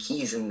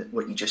key is in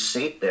what you just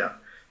said there.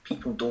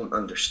 People don't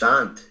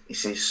understand. He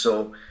says,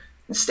 so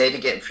instead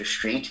of getting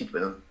frustrated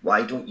with them,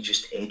 why don't you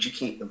just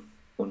educate them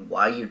on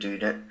why you're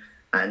doing it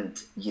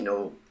and,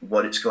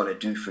 what it's going to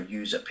do for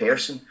you as a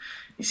person.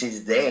 He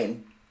says,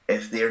 then,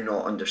 if they're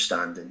not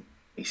understanding,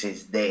 he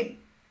says,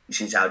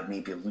 I'd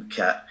maybe look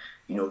at,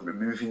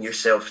 removing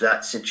yourself from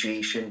that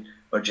situation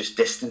or just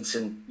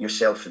distancing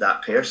yourself from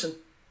that person.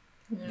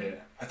 Yeah.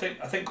 I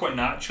think quite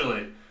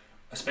naturally,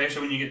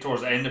 especially when you get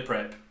towards the end of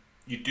prep,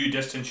 you do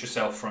distance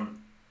yourself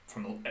from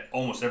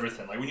almost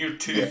everything. Like when you're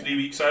 2-3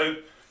 weeks out,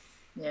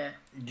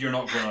 you're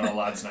not going on a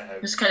lads' night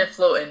out. Just kind of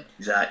floating.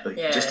 Exactly.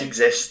 Yeah. Just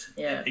exist.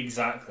 Yeah.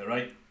 Exactly,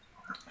 right.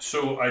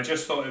 So I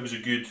just thought it was a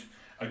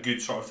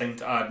good sort of thing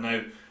to add.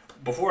 Now,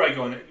 before I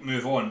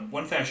move on,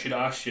 one thing I should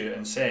have asked you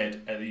and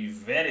said at the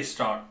very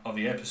start of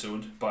the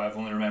episode, but I've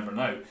only remembered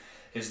now,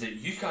 is that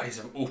you guys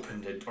have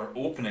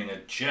opening a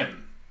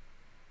gym.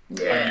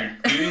 Yeah.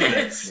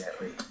 And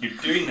you're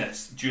doing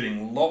this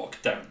during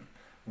lockdown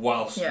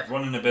whilst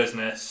running a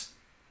business,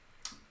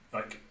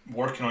 like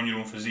working on your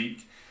own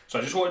physique. So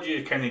I just wanted you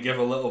to kind of give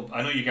a little,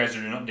 I know you guys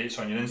are doing updates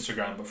on your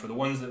Instagram, but for the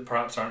ones that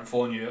perhaps aren't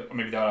following you, or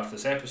maybe they are after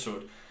this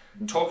episode,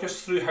 talk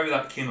us through how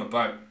that came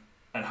about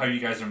and how you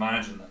guys are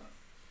managing that.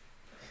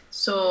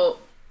 So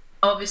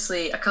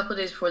obviously a couple of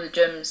days before the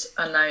gyms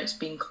announced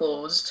being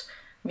closed,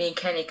 me and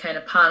Kenny kind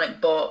of panic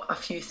bought a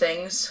few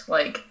things,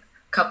 like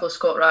a couple of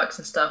squat racks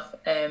and stuff,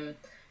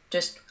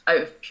 just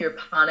out of pure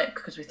panic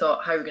because we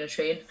thought, how are we going to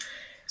train?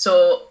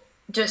 So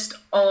just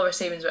all of our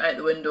savings went out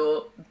the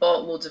window,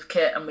 bought loads of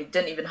kit, and we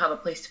didn't even have a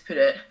place to put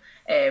it.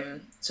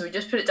 So we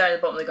just put it down at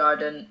the bottom of the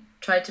garden,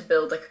 tried to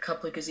build like a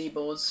couple of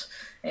gazebos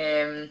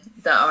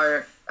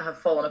that have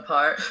fallen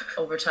apart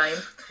over time.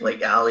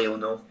 Like Ali will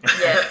know.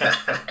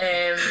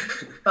 Yeah.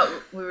 But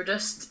we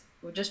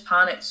just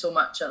panicked so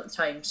much at the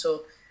time.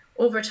 So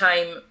over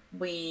time,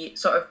 we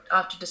sort of,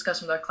 after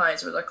discussing with our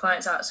clients, our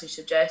clients actually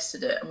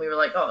suggested it, and we were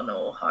like, oh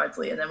no,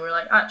 hardly. And then we were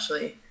like,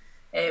 actually,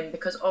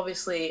 because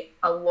obviously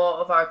a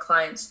lot of our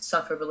clients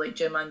suffer with like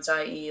gym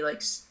anxiety,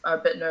 like are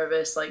a bit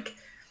nervous, like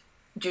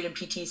during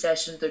PT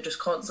sessions they're just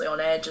constantly on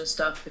edge and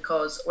stuff,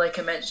 because like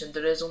I mentioned,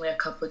 there is only a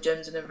couple of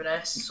gyms in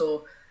Inverness,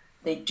 so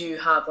they do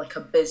have like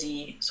a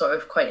busy, sort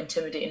of quite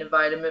intimidating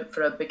environment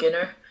for a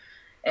beginner.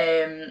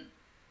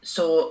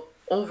 So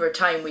over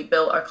time we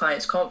built our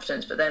clients'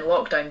 confidence, but then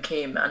lockdown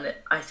came, and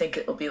I think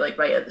it'll be like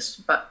right at this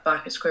back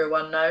at square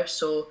one now.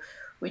 So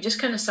we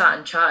just kind of sat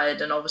and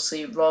chatted, and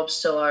obviously Rob's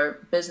still our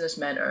business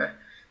mentor,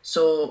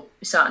 so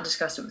we sat and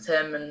discussed it with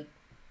him, and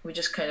we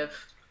just kind of...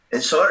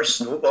 It sort of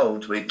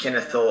snowballed. We kind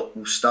of thought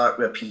we'll start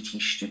with a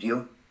PT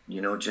studio,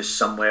 just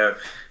somewhere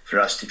for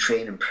us to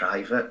train in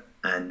private,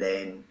 and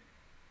then,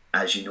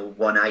 as you know,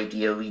 one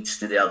idea leads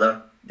to the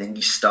other. Then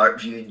you start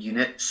viewing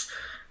units,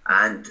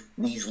 and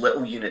these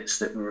little units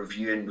that we were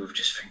viewing, we were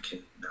just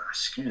thinking, nah,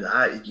 screw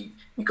that.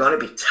 You're going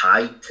to be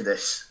tied to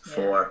this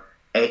for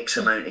X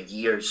amount of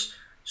years.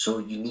 So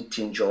you need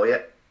to enjoy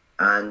it.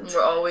 And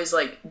we're always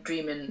like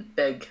dreaming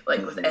big,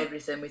 like with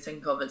everything we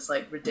think of, it's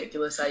like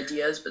ridiculous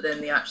ideas, but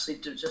then they actually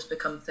do just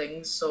become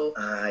things. So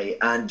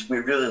and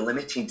we're really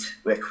limited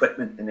with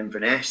equipment in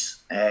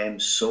Inverness,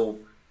 so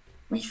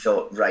we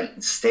thought, right,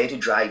 instead of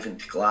driving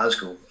to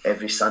Glasgow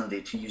every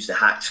Sunday to use the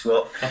hack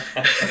squat,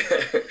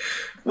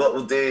 what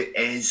we'll do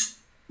is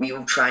we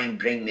will try and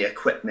bring the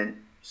equipment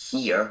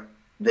here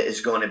that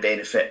is going to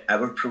benefit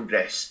our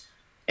progress.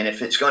 And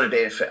if it's going to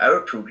benefit our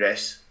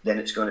progress, then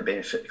it's going to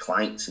benefit the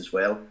clients as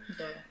well.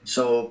 Yeah.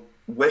 So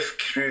with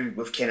KHRU,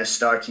 we've kind of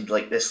started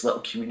like this little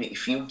community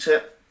feel to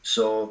it.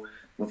 So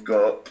we've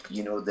got,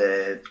 you know,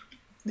 the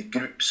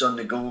groups on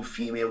the go,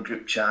 female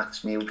group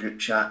chats, male group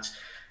chats,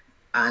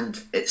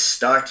 and it's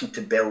started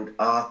to build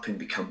up and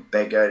become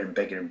bigger and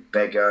bigger and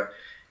bigger.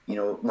 You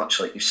know, much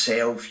like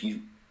yourself,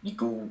 you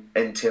go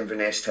into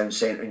Inverness Town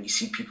Centre and you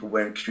see people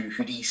wearing KHRU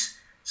hoodies.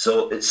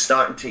 So it's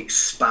starting to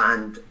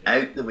expand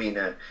out the way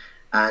now.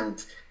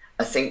 And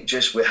I think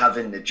just with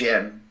having the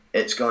gym,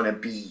 it's going to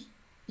be,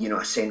 you know,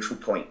 a central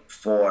point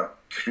for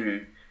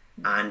KHRU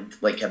and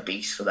like a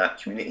base for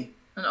that community.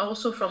 And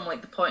also from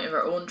like the point of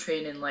our own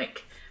training,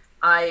 like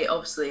I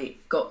obviously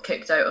got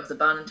kicked out of the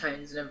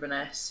Bannintowns in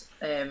Inverness,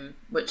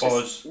 which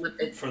Pause.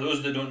 is... For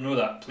those that don't know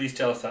that, please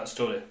tell us that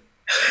story.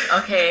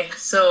 Okay,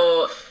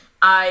 so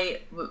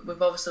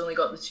we've obviously only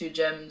got the 2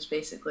 gyms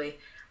basically,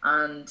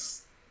 and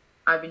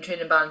I've been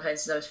training Bannintowns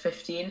since I was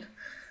 15,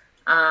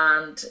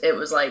 and it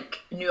was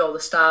like, knew all the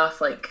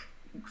staff, like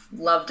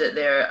loved it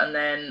there, and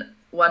then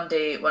one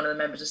day one of the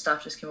members of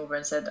staff just came over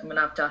and said, I'm going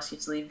to have to ask you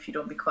to leave if you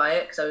don't be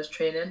quiet, because I was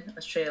training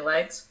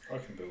legs.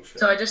 Fucking bullshit.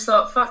 So I just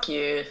thought, fuck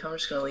you, I'm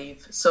just going to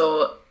leave.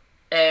 So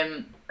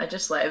I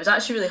just it was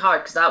actually really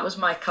hard because that was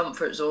my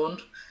comfort zone.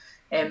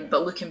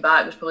 But looking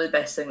back, it was probably the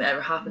best thing that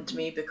ever happened to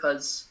me,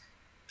 because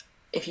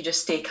if you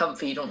just stay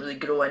comfy, you don't really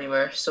grow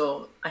anywhere.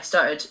 So I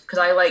started, because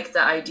I like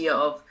the idea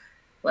of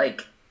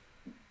like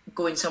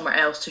going somewhere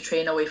else to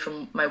train away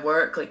from my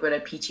work, like when I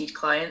PT'd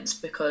clients,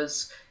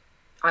 because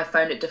I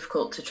found it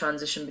difficult to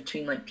transition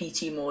between like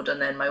PT mode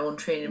and then my own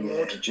training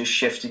mode. Just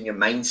shifting your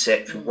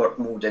mindset from work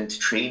mode into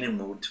training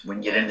mode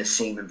when you're in the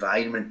same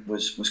environment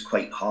was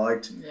quite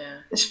hard. Yeah.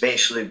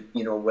 Especially,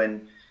 you know,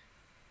 when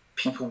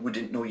people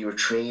wouldn't know you were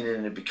training and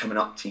it'd be coming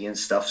up to you and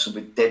stuff. So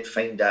we did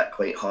find that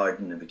quite hard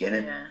in the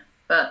beginning. Yeah.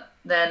 But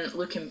then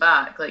looking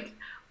back, like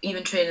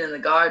even training in the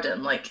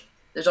garden, like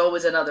there's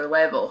always another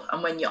level.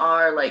 And when you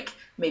are like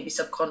maybe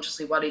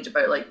subconsciously worried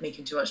about like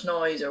making too much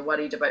noise or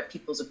worried about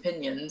people's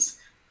opinions,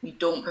 you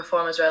don't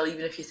perform as well,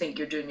 even if you think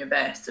you're doing your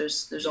best.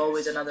 There's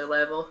always another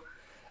level.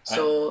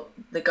 So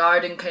the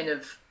garden kind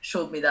of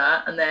showed me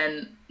that, and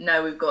then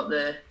now we've got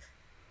the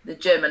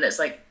gym, and it's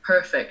like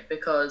perfect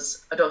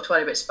because I don't have to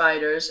worry about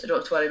spiders, I don't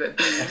have to worry about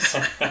bees,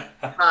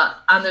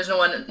 and there's no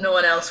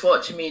one else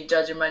watching me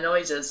judging my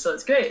noises, so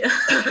it's great.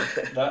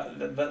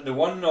 The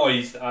one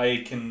noise that I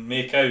can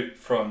make out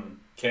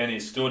from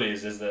Kenny's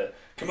stories is the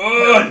come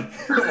on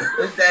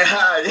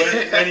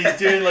when he's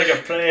doing like a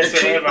press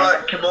or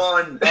whatever. Come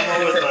on.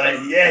 I'm always like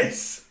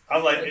yes.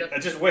 I'm like I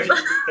just wish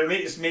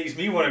it makes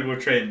me want to go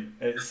train.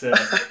 It's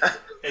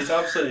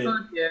absolutely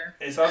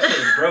it's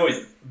absolutely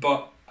brilliant.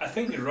 But I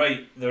think you're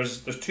right.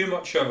 There's too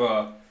much of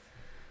a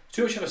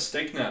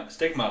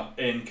stigma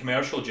in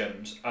commercial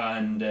gyms,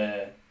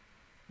 and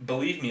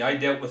believe me, I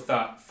dealt with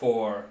that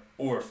for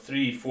over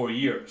 3-4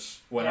 years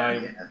when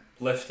I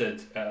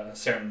lifted a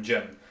certain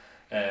gym.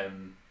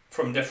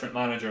 From different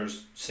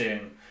managers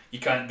saying, you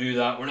can't do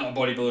that, we're not a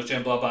bodybuilder's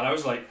gym, blah blah, and I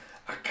was like,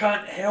 I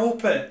can't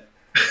help it.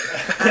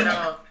 I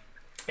know.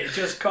 It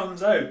just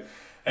comes out.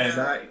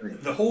 Exactly.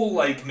 The whole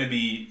like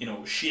maybe, you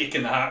know,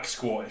 shaking the hack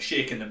squat and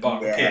shaking the bar,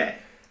 okay,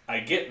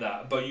 I get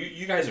that, but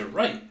you guys are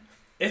right.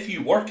 If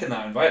you work in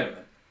that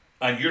environment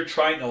and you're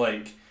trying to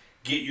like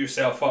get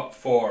yourself up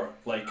for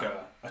like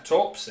a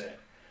top set,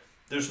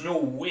 there's no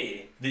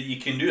way that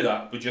you can do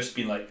that with just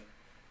being like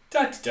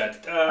no,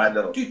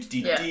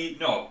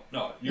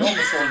 you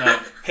almost want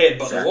to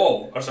headbutt the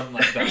wall or something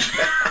like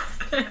that.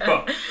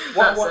 But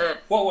what I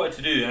wanted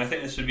to do, and I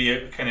think this would be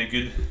a kind of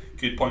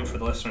good point for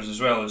the listeners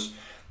as well, is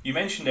you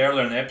mentioned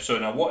earlier in the episode,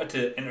 and I wanted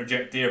to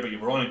interject there, but you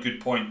were on a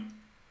good point.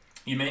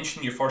 You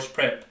mentioned your first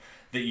prep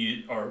that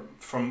you, or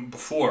from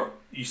before,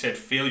 you said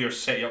failure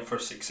set you up for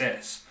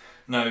success.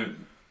 Now,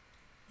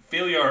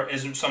 failure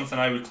isn't something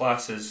I would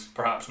class as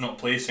perhaps not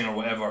placing or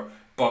whatever,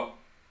 but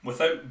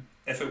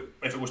if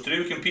it was to do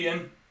with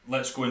competing,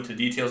 let's go into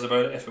details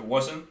about it. If it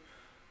wasn't,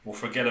 we'll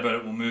forget about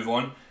it, we'll move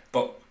on.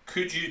 But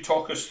could you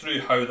talk us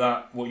through how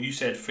that, what you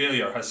said,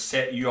 failure has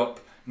set you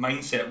up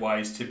mindset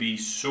wise to be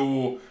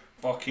so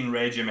fucking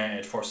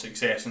regimented for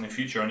success in the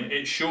future? And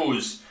it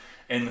shows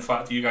in the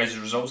fact that you guys'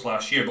 results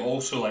last year, but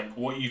also like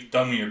what you've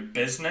done with your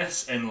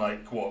business in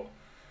like what,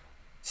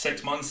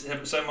 7 months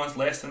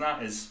less than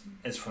that is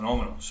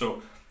phenomenal.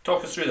 So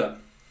talk us through that.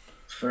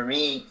 For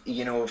me,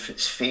 you know, if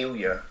it's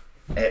failure,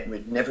 it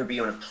would never be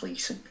on a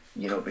placing,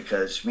 you know,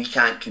 because we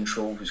can't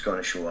control who's going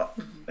to show up.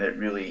 It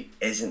really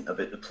isn't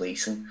about the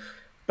placing.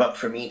 But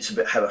for me, it's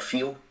about how I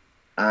feel.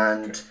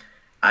 And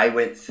I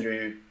went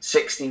through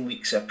 16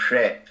 weeks of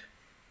prep,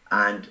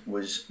 and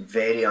was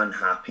very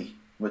unhappy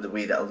with the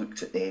way that I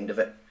looked at the end of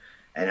it.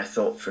 And I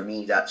thought, for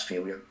me, that's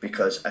failure,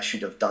 because I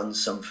should have done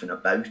something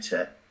about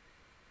it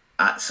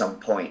at some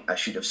point. I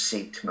should have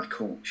said to my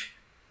coach,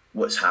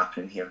 what's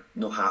happening here?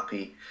 No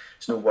happy,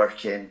 it's not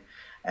working.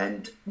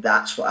 And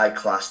that's what I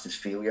classed as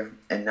failure.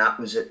 And that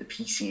was at the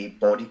PCA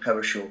Body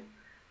Power Show.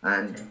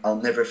 And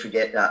I'll never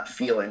forget that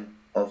feeling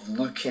of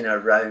looking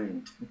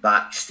around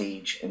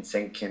backstage and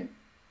thinking,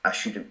 I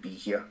shouldn't be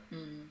here.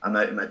 I'm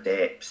out of my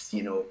depth,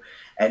 you know.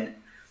 And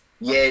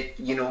yeah,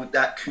 you know,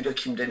 that could have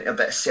come down to a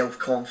bit of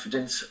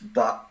self-confidence,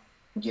 but,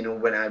 you know,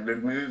 when I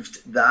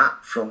removed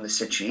that from the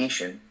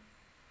situation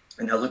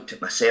and I looked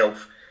at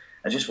myself,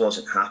 I just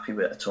wasn't happy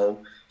with it at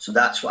all. So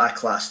that's what I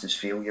classed as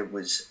failure,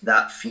 was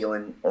that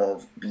feeling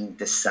of being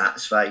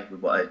dissatisfied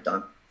with what I had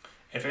done.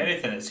 If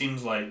anything, it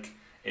seems like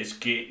it's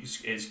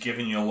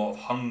giving you a lot of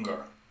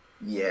hunger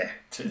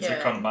to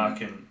come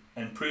back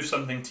and prove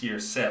something to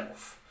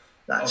yourself.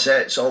 That's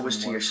it. It's always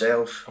to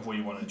yourself. Of what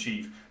you want to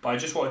achieve. But I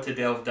just wanted to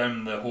delve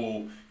down the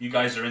whole, you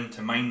guys are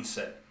into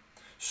mindset.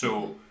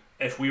 So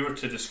if we were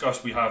to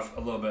discuss, we have a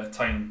little bit of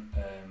time.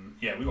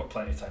 We've got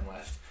plenty of time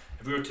left.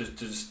 If we were to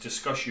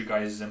discuss you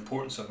guys'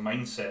 importance of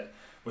mindset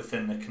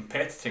within the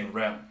competing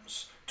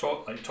realms,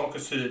 talk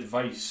us through the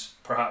advice,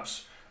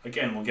 perhaps,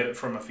 again, we'll get it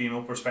from a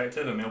female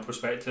perspective, a male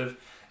perspective,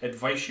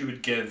 advice you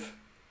would give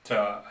to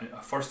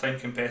a first-time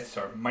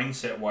competitor,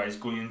 mindset-wise,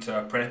 going into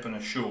a prep and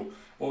a show.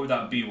 What would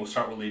that be? We'll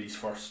start with ladies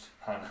first.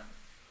 Hannah.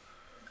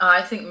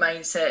 I think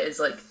mindset is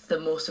like the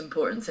most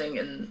important thing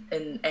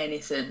in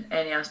anything,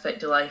 any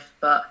aspect of life.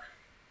 But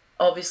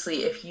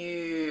obviously, if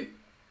you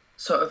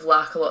sort of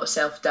lack a lot of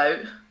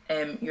self-doubt,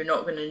 you're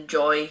not going to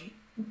enjoy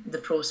the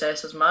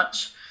process as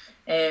much.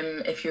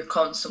 If you're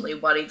constantly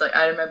worried, like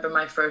I remember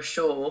my first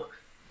show,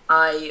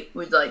 I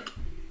would like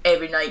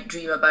every night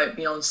dream about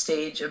being on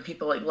stage and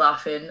people like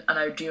laughing, and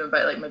I would dream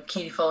about like my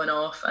bikini falling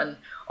off and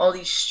all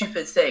these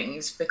stupid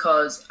things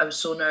because I was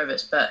so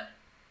nervous. But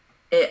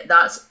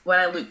that's when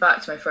I look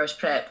back to my first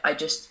prep, I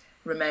just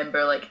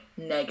remember like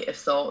negative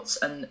thoughts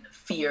and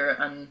fear,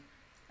 and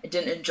I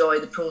didn't enjoy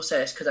the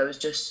process because I was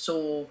just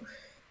so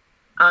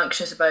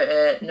anxious about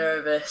it,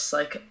 nervous,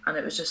 like, and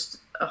it was just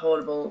a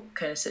horrible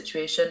kind of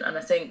situation. And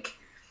I think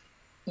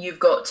you've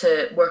got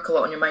to work a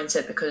lot on your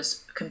mindset,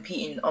 because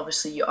competing,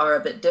 obviously you are a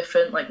bit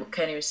different, like what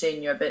Kenny was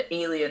saying, you're a bit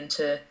alien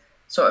to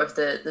sort of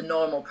the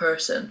normal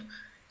person.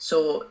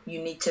 So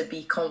you need to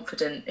be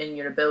confident in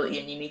your ability,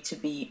 and you need to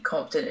be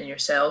confident in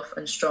yourself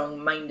and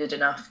strong-minded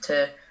enough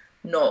to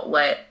not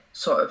let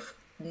sort of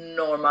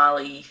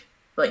normal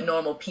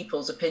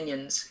people's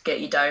opinions get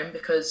you down,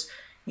 because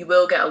you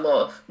will get a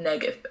lot of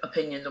negative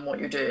opinions on what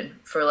you're doing,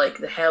 for like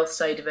the health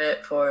side of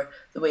it, for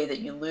the way that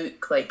you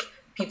look. Like,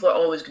 people are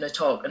always going to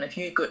talk, and if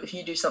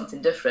you do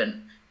something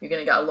different, you're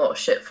going to get a lot of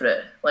shit for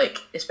it. Like,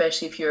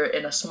 especially if you're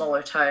in a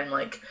smaller town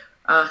like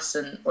us,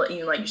 and like,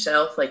 even like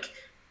yourself, like,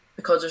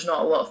 because there's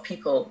not a lot of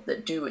people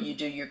that do what you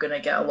do, you're going to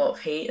get a lot of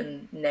hate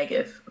and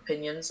negative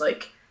opinions.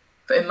 Like,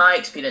 but in my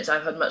experience,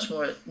 I've had much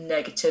more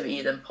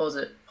negativity than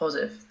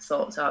positive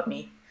thoughts at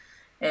me.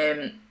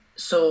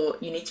 So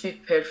you need to be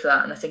prepared for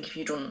that. And I think if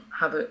you don't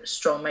have a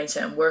strong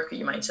mindset and work at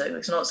your mindset, like,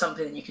 it's not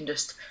something that you can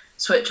just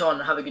switch on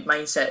and have a good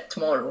mindset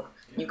tomorrow.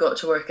 You've got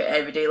to work at it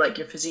every day, like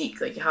your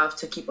physique. Like, you have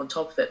to keep on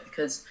top of it,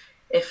 because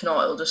if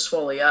not, it'll just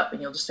swallow you up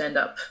and you'll just end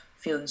up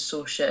feeling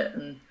so shit.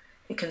 And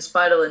it can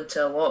spiral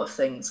into a lot of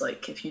things,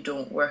 like if you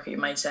don't work at your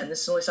mindset. And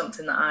this is only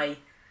something that I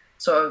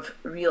sort of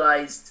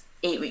realised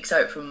 8 weeks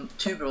out from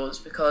Two Bros,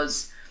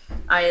 because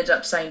I ended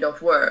up signed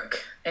off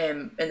work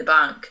in the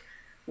bank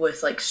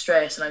with like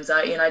stress and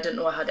anxiety, and I didn't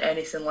know I had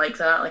anything like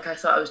that. Like, I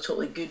thought I was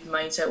totally good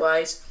mindset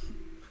wise.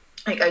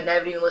 Like, I'd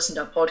never even listened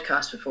to a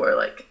podcast before.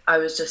 Like, I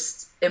was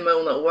just in my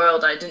own little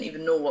world. I didn't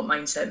even know what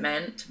mindset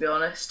meant, to be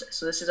honest.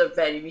 So this is a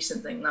very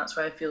recent thing. That's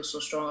why I feel so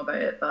strong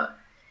about it. But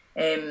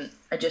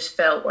I just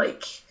felt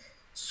like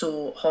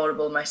so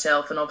horrible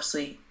myself. And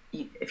obviously,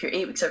 if you're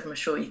 8 weeks out from a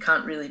show, you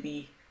can't really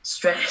be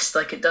stressed.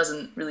 Like, it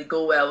doesn't really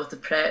go well with the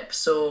prep.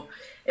 So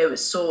it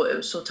was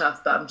so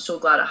tough. But I'm so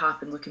glad it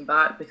happened looking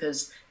back,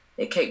 because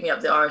it kicked me up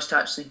the arse to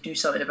actually do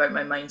something about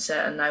my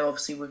mindset. And now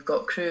obviously we've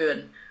got KHRU,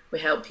 and we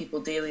help people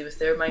daily with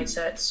their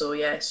mindset. So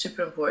yeah,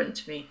 super important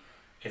to me.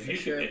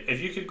 If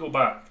you could go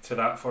back to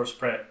that first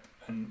prep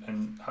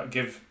and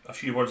give a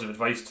few words of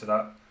advice to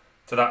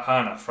that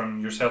Hannah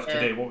from yourself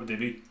today, what would they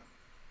be?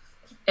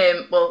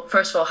 Well,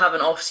 first of all, have an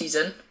off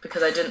season,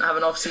 because I didn't have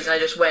an off season. I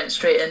just went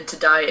straight into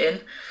dieting.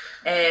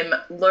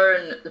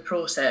 Learn the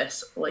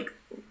process, like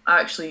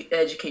actually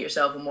educate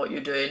yourself on what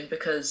you're doing,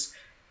 because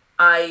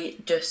I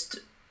just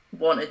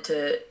wanted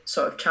to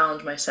sort of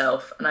challenge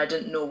myself and I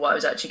didn't know what I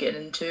was actually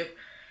getting into.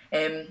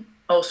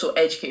 Also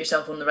educate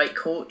yourself on the right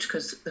coach,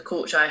 because the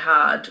coach I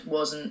had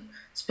wasn't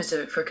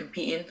specific for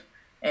competing.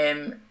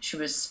 She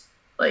was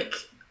like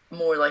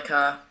more like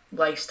a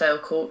lifestyle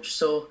coach,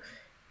 so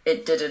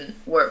it didn't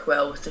work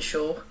well with the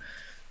show.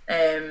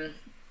 And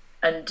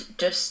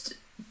just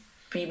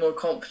be more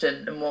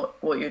confident in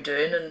what you're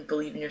doing, and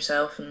believe in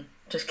yourself, and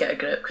just get a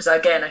grip. Because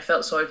again, I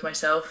felt sorry for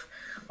myself.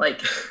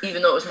 Like,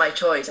 even though it was my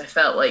choice, I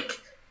felt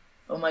like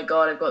oh my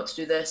god, I've got to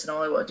do this, and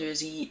all I want to do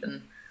is eat,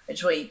 and I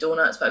just want to eat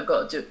donuts, but I've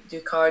got to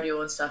do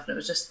cardio and stuff. And it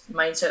was just, the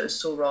mindset was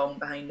so wrong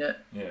behind it.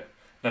 Yeah.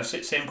 Now,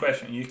 same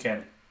question to you,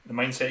 Ken. The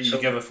mindset you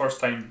give a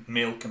first-time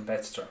male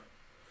competitor.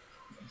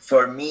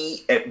 For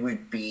me, it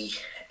would be,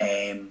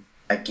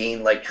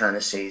 again, like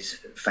Hannah says,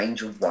 find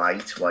your why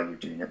to why you're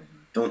doing it.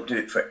 Don't do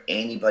it for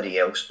anybody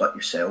else but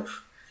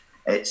yourself.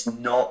 It's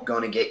not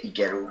going to get you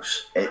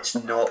girls. It's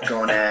not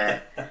going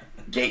to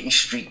get you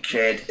street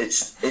cred.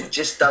 It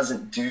just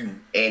doesn't do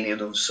any of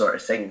those sort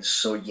of things.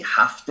 So you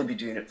have to be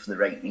doing it for the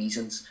right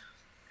reasons.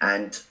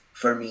 And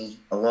for me,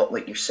 a lot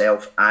like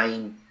yourself,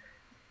 I'm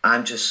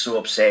just so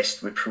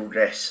obsessed with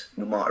progress,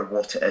 no matter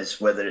what it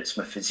is, whether it's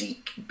my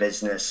physique,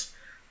 business,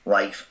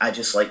 life. I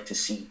just like to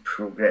see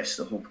progress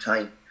the whole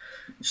time.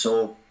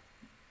 So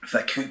if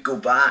I could go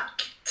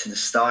back to the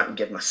start and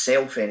give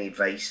myself any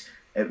advice,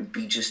 it would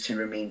be just to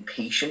remain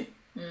patient,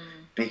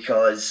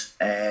 because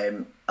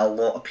a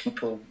lot of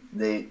people,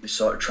 they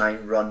sort of try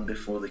and run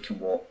before they can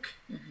walk,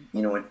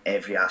 you know, in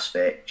every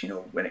aspect, you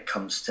know, when it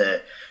comes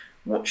to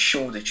what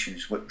show they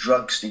choose, what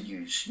drugs they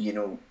use, you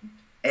know,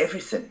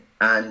 everything.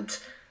 And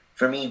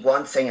for me,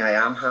 one thing I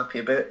am happy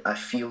about, I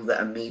feel that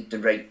I made the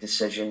right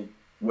decision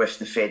with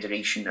the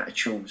federation that I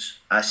chose.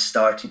 I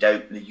started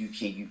out the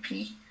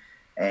UKUP.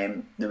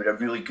 They were a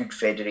really good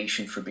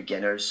federation for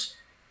beginners.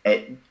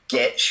 It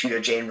gets you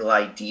a general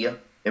idea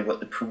of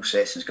what the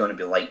process is going to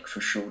be like for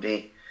show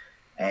day.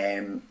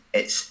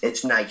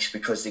 It's nice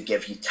because they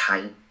give you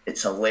time.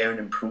 It's a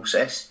learning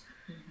process.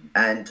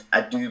 And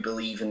I do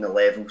believe in the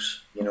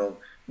levels. You know,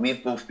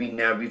 we've both been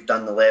there. We've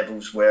done the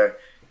levels where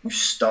you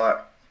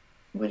start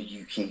with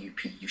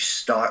UKUP. You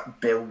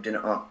start building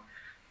it up.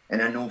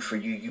 And I know for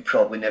you, you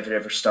probably never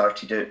ever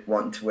started out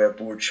wanting to wear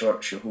board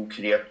shorts your whole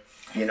career,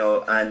 you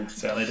know, and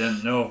certainly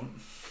didn't know.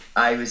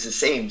 I was the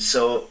same.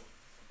 So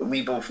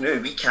we both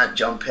knew we can't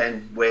jump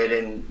in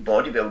wearing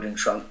bodybuilding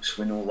trunks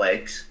with no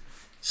legs.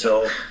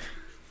 So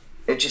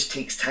it just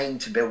takes time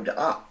to build it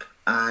up.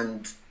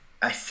 And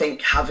I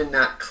think having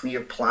that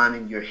clear plan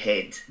in your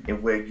head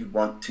of where you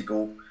want to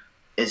go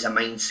is a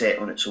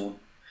mindset on its own.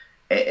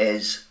 It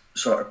is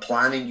sort of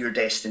planning your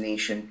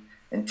destination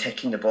and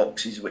ticking the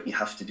boxes what you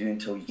have to do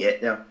until you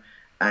get there.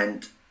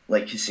 And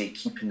like you say,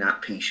 keeping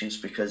that patience,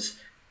 because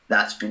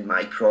that's been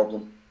my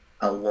problem.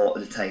 A lot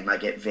of the time I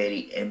get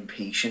very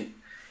impatient,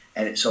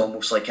 and it's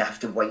almost like I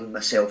have to wind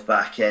myself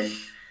back in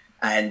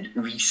and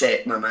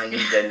reset my mind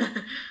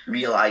and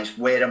realise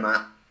where I'm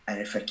at.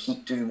 And if I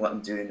keep doing what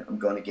I'm doing, I'm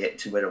going to get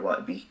to where I want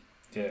to be.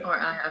 Yeah. Or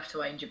I have to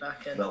wind you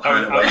back in. Well,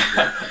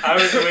 I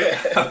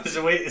was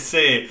away to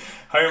say,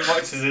 how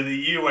much is it that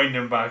you wind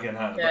him back in,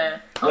 Hannah? Yeah.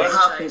 What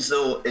happens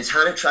though is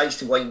Hannah tries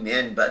to wind me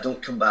in, but I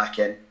don't come back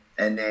in.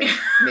 And then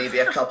maybe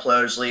a couple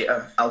hours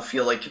later, I'll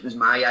feel like it was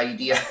my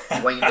idea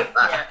to wind it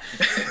back.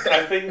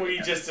 I think what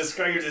you just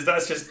described is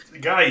that's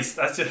just guys.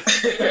 That's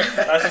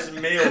just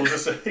males.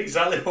 That's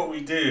exactly what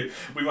we do.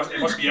 It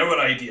must be our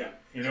idea,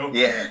 you know.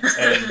 Yeah.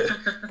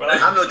 But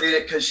I'm not doing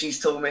it because she's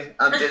told me.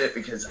 I'm doing it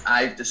because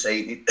I've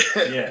decided.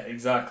 Yeah,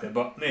 exactly.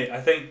 But mate,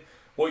 I think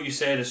what you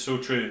said is so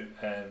true.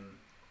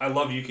 I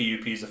love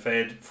UKUP as a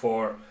fed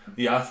for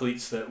the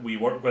athletes that we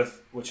work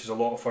with, which is a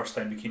lot of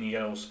first-time bikini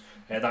girls.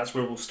 That's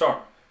where we'll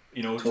start.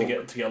 You know, to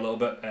get a little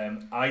bit.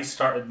 I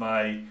started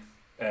my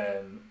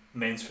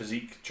men's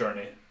physique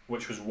journey,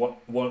 which was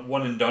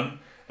one and done,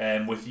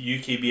 with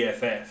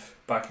UKBFF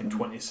back in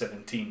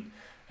 2017.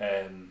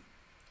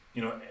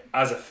 You know,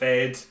 as a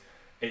fed,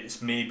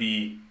 it's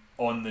maybe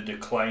on the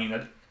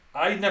decline.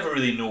 I never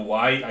really know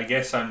why. I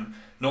guess I'm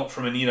not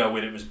from an era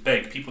where it was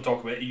big. People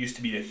talk about it used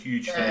to be a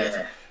huge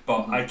fed,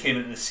 but I came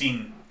into the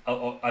scene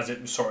as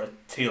it was sort of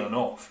tailing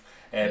off.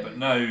 But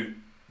now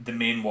the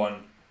main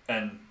one,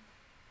 and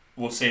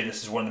we'll say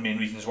this is one of the main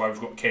reasons why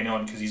we've got Kenny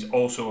on, because he's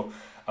also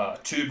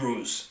Two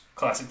Bros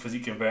classic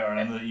physique converter, and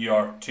I know that you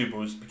are Two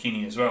Bros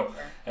bikini as well.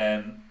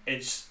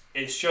 It's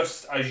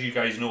just, as you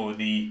guys know,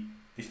 the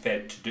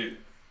fed to do,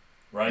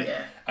 right?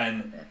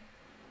 And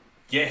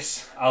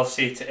yes, I'll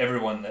say to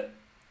everyone that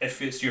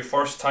if it's your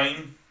first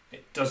time,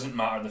 it doesn't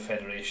matter the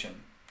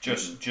federation.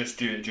 Just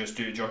do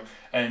it.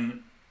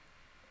 And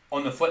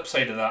on the flip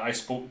side of that, I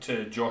spoke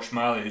to Josh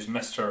Malley, who's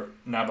Mr.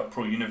 NABA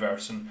Pro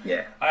Universe, and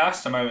I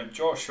asked him,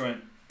 Josh,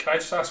 can I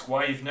just ask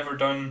why you've never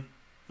done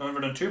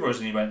Two Bros?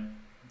 And he went,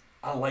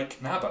 I like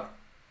NABA.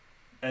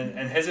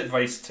 And his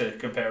advice to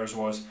competitors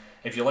was,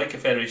 if you like a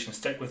federation,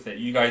 stick with it.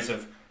 You guys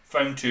have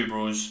found Two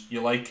Bros,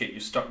 you like it, you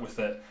stuck with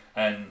it,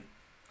 and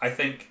I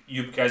think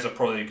you guys will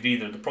probably agree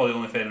they're probably the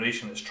only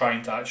federation that's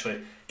trying to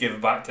actually give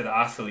back to the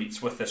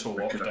athletes with this whole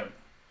lockdown.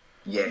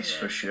 Yes,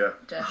 for sure,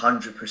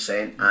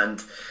 100%.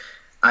 And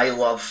I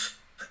love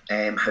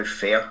how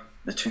fair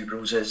the Two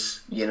Bros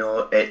is. You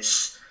know,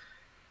 it's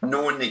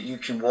knowing that you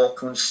can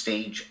walk on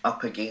stage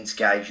up against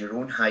guys your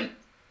own height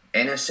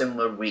in a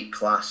similar weight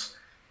class.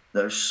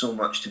 There's so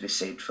much to be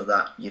said for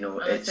that. You know,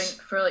 I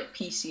think for like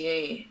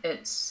PCA,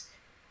 it's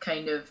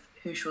kind of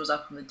who shows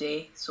up on the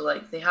day. So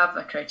like they have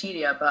a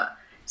criteria, but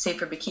say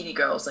for bikini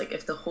girls, like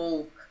if the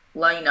whole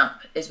lineup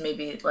is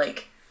maybe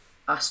like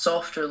a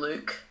softer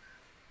look,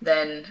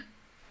 then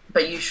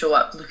but you show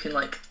up looking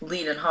like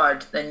lean and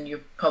hard, then you're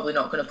probably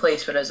not going to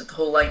place. Whereas if the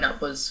whole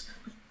lineup was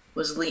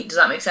lean, does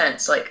that make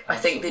sense? Like, I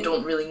think they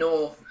don't really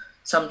know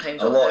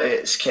sometimes. A lot of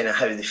it's kind of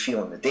how they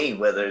feel on the day.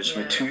 Whereas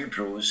with two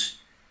bros,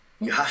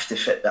 you have to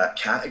fit that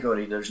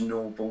category. There's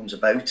no bones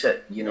about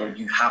it. You know,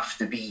 you have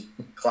to be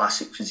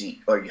classic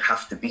physique, or you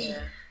have to be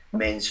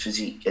men's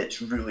physique.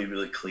 It's really,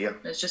 really clear.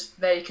 It's just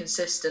very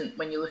consistent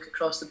when you look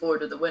across the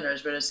board of the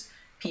winners, whereas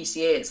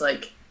PCA, it's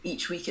like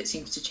each week it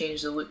seems to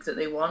change the look that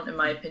they want, in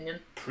my opinion.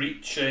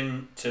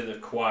 Preaching to the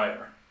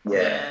choir.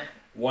 Yeah.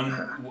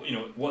 One, you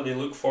know, what they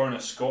look for in a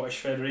Scottish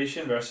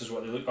federation versus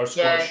what they look, or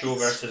Scottish show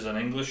versus an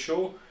English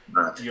show.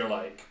 You're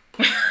like,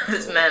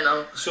 it's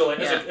mental. So like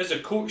as a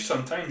coach,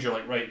 sometimes you're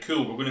like, right,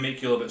 cool, we're going to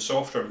make you a little bit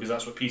softer because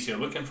that's what PC are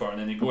looking for, and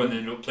then they go in and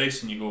they don't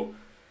place, and you go,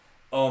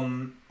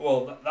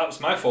 well, that was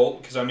my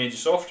fault because I made you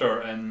softer,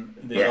 and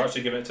they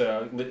actually give it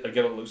to a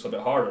girl that looks a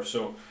bit harder.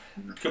 So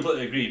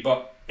completely agree.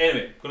 But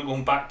anyway,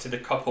 going back to the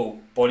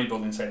couple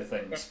bodybuilding side of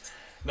things.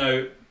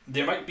 Now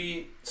there might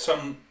be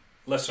some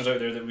listeners out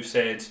there that we've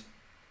said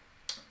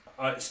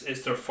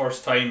it's their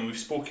first time, and we've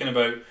spoken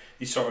about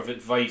the sort of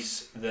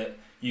advice that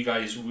you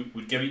guys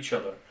would give each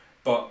other,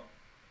 but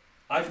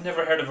I've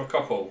never heard of a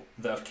couple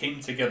that have came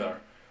together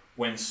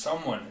when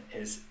someone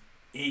is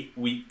 8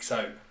 weeks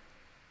out.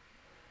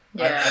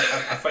 Yeah.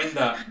 I find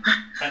that,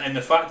 and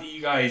the fact that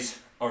you guys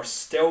are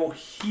still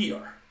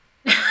here,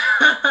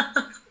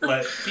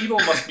 like, people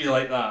must be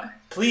like that.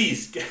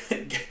 Please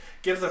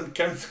give them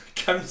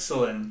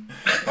counselling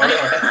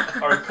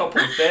or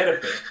couple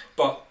therapy.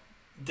 But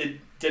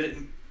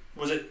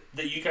was it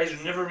that you guys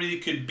never really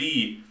could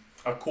be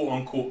a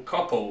quote-unquote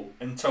couple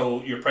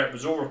until your prep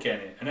was over,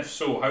 Kenny? And if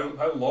so,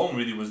 how long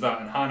really was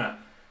that? And Hannah,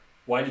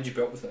 why did you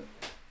put up with it?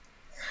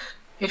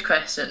 Good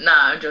question.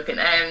 Nah, I'm joking.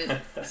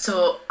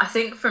 So I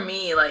think for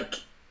me, like,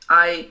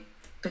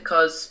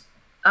 because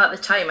at the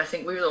time I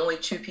think we were the only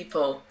two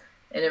people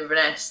in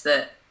Inverness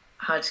that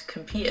had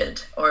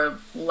competed or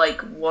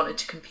like wanted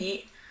to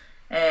compete.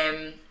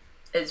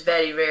 It's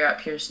very rare up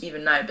here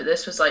even now, but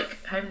this was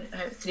like how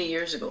 3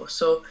 years ago.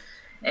 So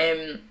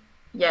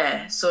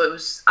so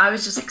I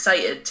was just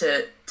excited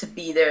to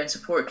be there and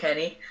support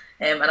Kenny,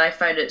 and I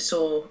found it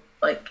so,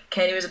 like,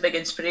 Kenny was a big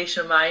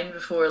inspiration of mine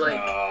before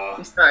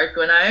we started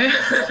going out.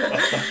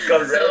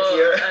 Got red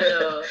here. I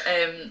know.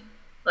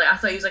 Like, I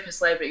thought he was like a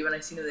celebrity when I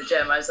seen him in the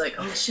gym. I was like,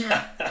 holy shit,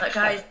 that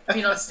guy's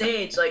been on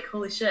stage, like,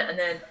 holy shit. And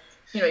then,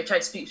 you know, he tried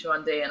to speak to me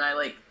one day, and I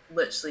like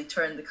literally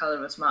turned the colour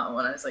of a tomato,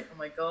 and I was like, oh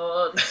my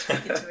god, he's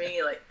speaking to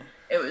me. Like,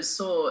 it was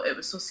so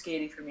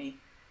scary for me.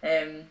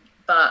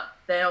 But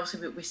then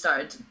obviously we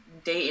started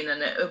dating,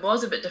 and it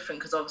was a bit different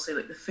because obviously,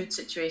 like, the food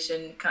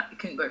situation, you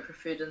couldn't go out for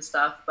food and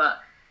stuff, but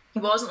he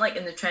wasn't like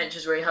in the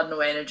trenches where he had no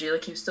energy.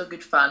 Like, he was still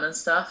good fun and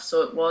stuff,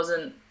 so it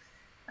wasn't,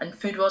 and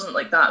food wasn't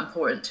like that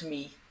important to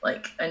me.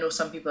 Like, I know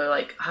some people are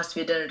like, it has to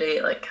be a dinner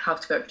date, like,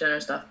 have to go out for dinner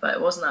and stuff, but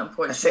it wasn't that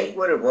important to me. I think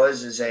what it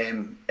was is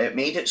it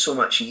made it so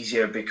much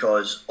easier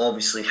because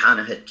obviously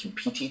Hannah had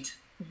competed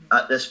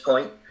at this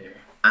point,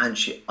 and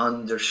she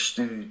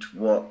understood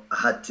what I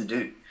had to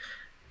do.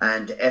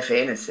 And if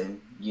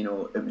anything, you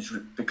know, it was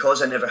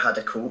because I never had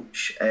a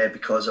coach,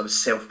 because I was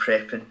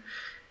self-prepping,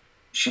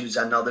 she was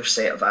another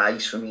set of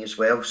eyes for me as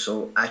well.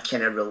 So I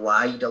kind of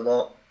relied a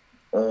lot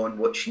on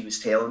what she was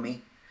telling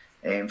me.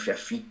 For a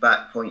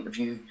feedback point of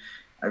view,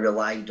 I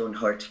relied on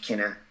her to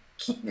kind of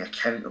keep me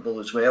accountable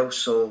as well.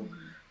 So,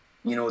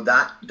 you know,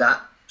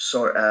 that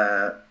sort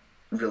of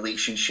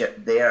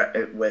relationship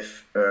there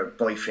with our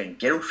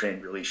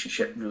boyfriend-girlfriend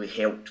relationship really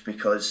helped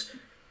because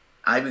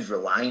I was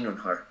relying on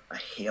her a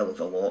hell of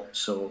a lot.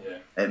 So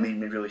it made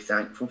me really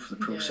thankful for the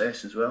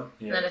process as well.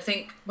 Yeah. And I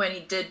think when he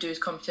did do his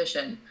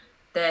competition,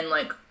 then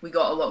like we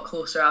got a lot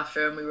closer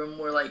after, and we were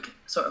more like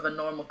sort of a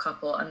normal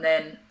couple. And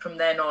then from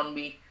then on,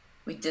 we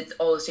did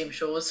all the same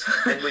shows.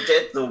 And we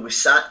did, though. We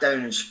sat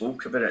down and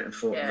spoke about it and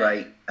thought,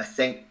 right, I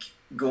think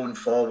going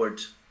forward,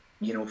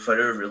 you know, for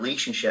our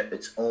relationship,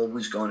 it's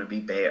always going to be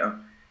better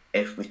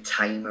if we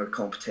time our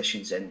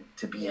competitions in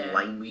to be in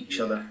line with each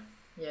other.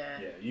 Yeah,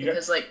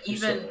 because like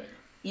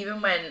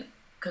even when,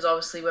 because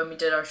obviously when we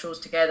did our shows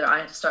together, I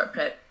had to start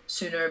prep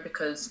sooner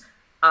because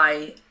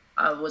I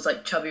was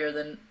like chubbier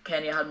than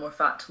Kenny. I had more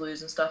fat to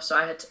lose and stuff. So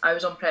I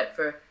was on prep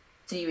for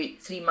 3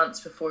 months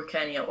before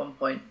Kenny at one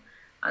point,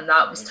 and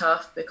that was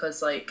tough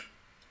because like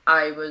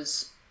I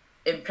was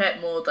in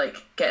prep mode,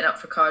 like getting up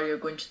for cardio,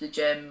 going to the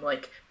gym,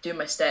 like doing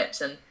my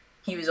steps, and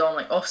he was on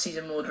like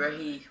off-season mode where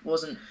he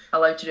wasn't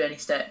allowed to do any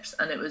steps,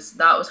 and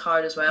that was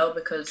hard as well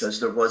because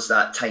there was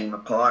that time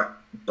apart,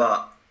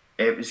 but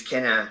it was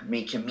kind of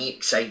making me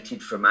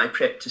excited for my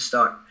prep to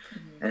start.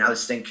 And I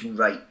was thinking,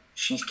 right,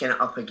 she's kind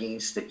of up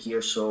against it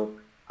here, so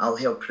I'll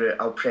help her.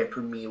 I'll prep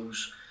her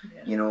meals.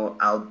 You know,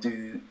 I'll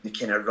do the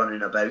kind of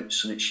running about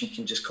so that she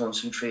can just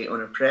concentrate on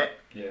her prep.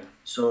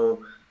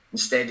 So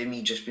instead of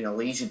me just being a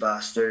lazy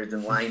bastard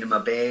and lying in my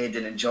bed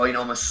and enjoying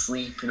all my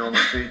sleep and all my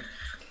food,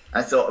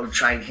 I thought I would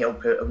try and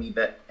help out a wee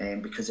bit,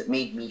 because it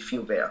made me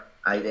feel better.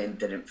 I then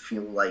didn't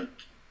feel like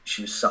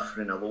she was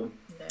suffering alone.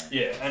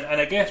 Yeah, and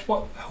I guess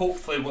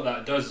hopefully what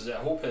that does is I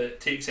hope it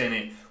takes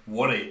any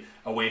worry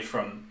away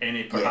from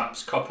any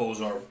perhaps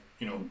couples or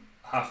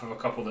half of a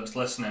couple that's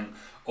listening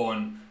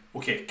on,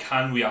 okay,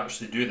 can we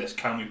actually do this?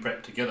 Can we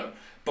prep together?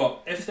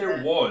 But if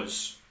there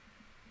was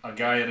a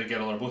guy and a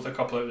girl or both a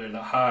couple out there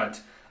that had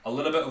a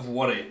little bit of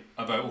worry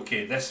about,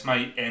 okay, this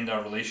might end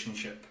our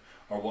relationship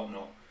or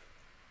whatnot,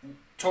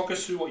 talk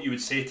us through what you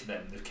would say to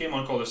them. They came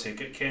on call to say,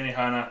 Kenny,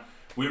 Hannah,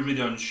 we're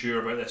really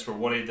unsure about this, we're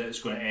worried that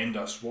it's going to end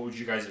us. What would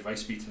you guys'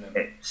 advice be to them?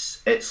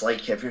 It's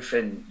like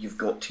everything, you've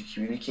got to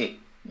communicate.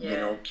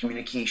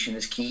 Communication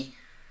is key.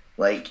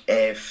 Like,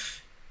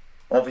 if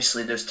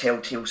obviously there's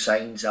telltale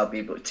signs, I'll be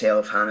able to tell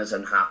if Hannah's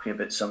unhappy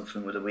about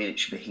something with the way that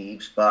she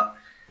behaves, but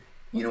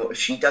if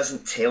she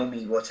doesn't tell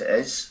me what it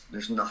is,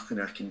 there's nothing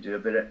I can do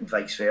about it, and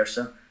vice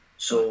versa.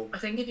 So I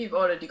think if you've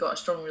already got a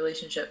strong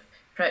relationship,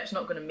 prep's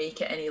not going to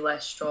make it any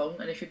less strong,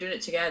 and if you're doing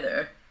it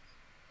together,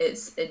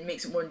 it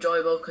makes it more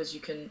enjoyable because you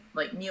can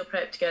meal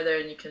prep together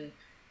and you can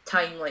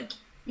time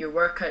your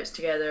workouts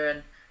together,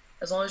 and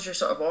as long as you're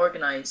sort of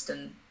organised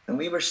and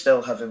we were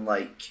still having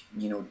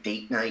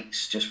date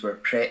nights just for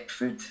prep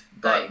food,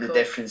 but the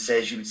difference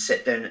is you would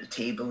sit down at the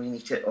table and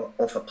eat it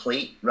off a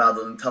plate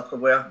rather than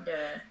Tupperware.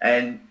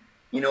 And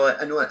I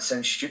know that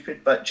sounds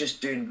stupid, but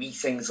just doing wee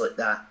things like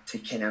that to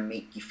kind of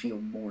make you feel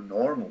more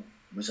normal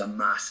was a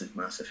massive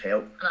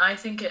help. And I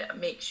think it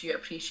makes you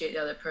appreciate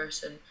the other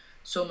person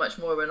so much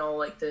more when all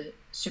the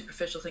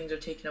superficial things are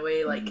taken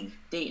away,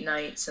 date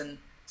nights and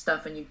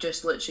stuff, and you've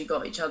just literally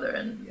got each other,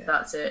 and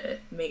that's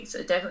it.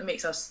 It definitely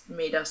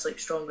made us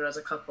stronger as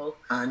a couple.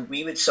 And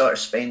we would sort of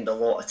spend a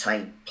lot of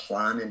time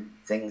planning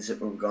things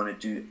that we were going to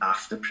do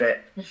after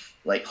prep,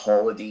 like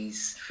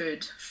holidays,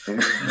 food,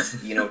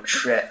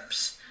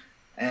 trips.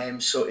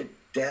 So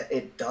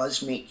it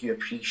does make you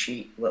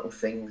appreciate little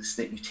things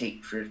that you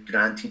take for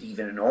granted,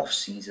 even in off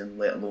season,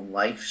 let alone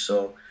life.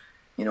 So,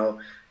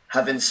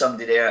 having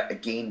somebody there,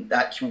 again,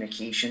 that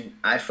communication,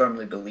 I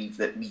firmly believe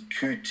that we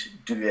could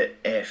do it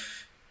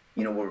if,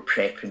 we were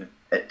prepping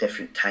at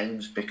different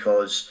times,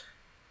 because,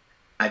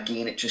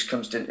 again, it just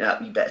comes down to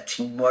that wee bit of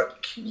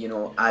teamwork.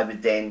 I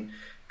would then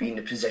be in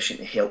the position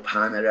to help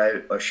Hannah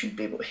out, or she'd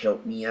be able to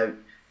help me out.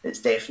 It's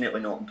definitely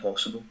not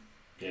impossible.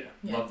 Yeah.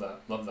 Love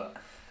that.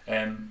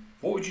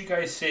 What would you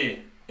guys say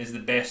is the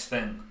best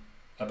thing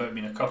about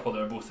being a couple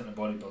that are both into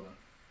bodybuilding?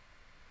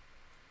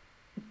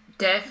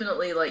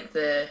 Definitely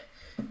the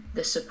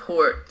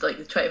support,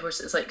 the 24.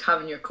 It's like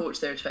having your coach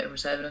there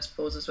 24/7, I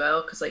suppose, as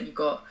well, because you've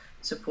got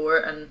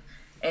support, and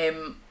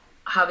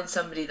having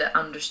somebody that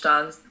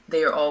understands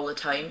there all the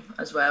time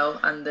as well,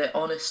 and the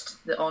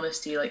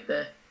honesty,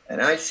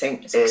 and I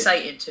think it's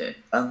exciting too.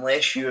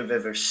 Unless you have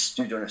ever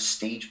stood on a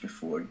stage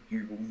before,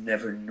 you will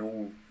never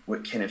know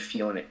what kind of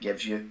feeling it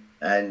gives you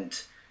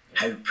and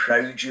how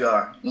proud you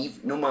are, even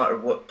no matter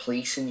what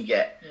placing you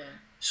get.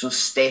 So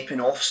stepping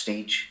off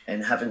stage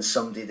and having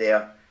somebody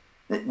there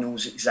that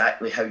knows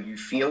exactly how you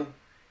feel,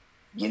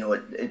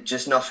 it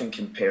just nothing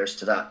compares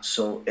to that.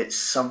 So it's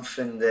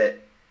something that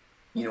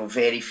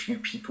very few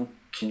people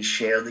can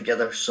share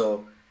together.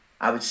 So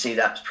I would say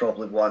that's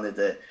probably one of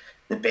the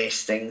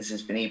best things,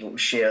 is being able to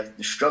share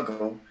the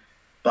struggle,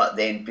 but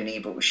then being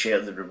able to share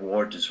the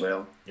reward as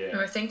well. And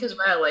I think as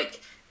well,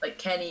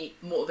 Kenny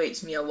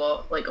motivates me a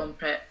lot, on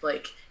prep.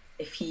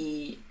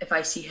 If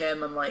I see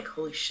him, I'm like,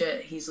 holy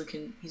shit, he's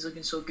looking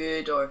so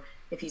good. Or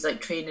if he's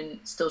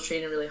still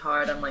training really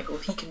hard, I'm like, well,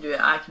 if he can do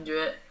it, I can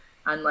do it.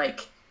 And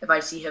if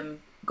I see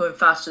him going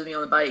faster than me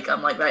on the bike,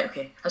 I'm like, right,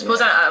 okay. I suppose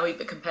I'm a wee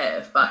bit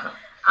competitive, but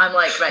I'm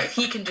like, right, if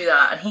he can do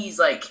that, and he's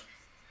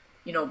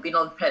been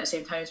on prep at the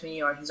same time as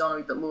me, or he's on a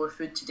wee bit lower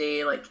food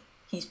today,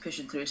 he's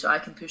pushing through, so I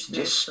can push through.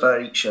 Just spur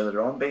each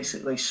other on,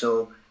 basically.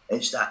 So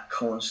it's that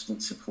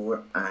constant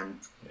support, and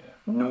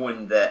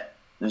knowing that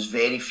there's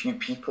very few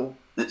people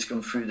that's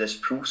gone through this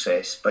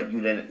process, but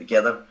you're in it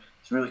together.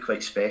 It's really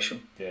quite special.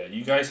 Yeah,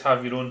 you guys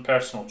have your own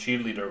personal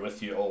cheerleader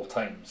with you at all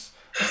times.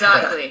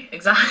 Exactly.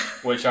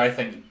 Which I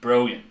think is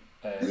brilliant.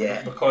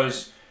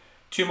 Because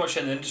too much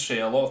in the industry,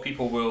 a lot of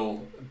people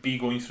will be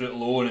going through it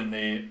alone, and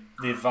they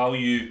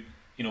value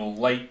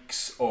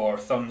likes or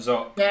thumbs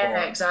up or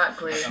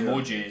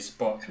emojis.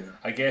 But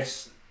I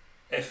guess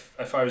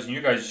if I was in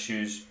you guys'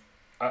 shoes,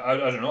 I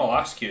don't know, I'll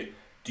ask you,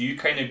 do you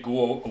kind of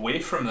go away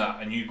from that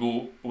and you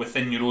go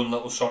within your own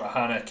little sort of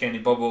Hannah Kenny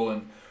bubble,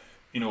 and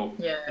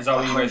is that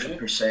what you guys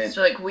do?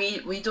 So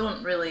we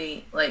don't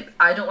really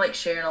I don't like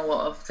sharing a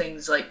lot of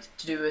things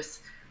to do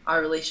with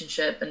our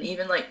relationship, and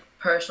even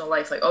personal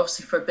life.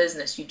 Obviously for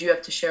business you do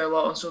have to share a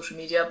lot on social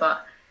media,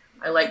 but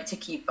I like to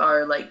keep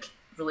our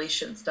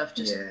relationship stuff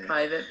just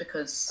private,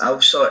 because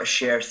I'll sort of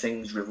share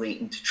things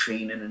relating to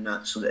training and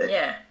that, so that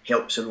it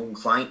helps our own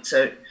clients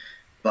out.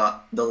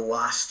 But the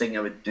last thing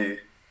I would do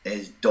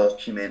is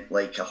document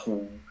a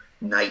whole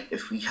night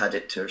if we had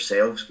it to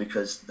ourselves,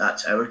 because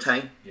that's our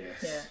time.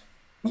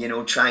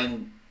 Try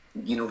and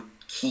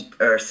keep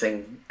our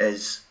thing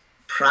as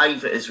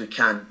private as we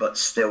can, but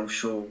still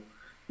show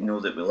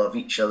that we love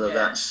each other.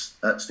 That's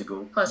the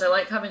goal. Plus I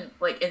like having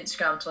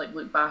Instagram to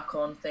look back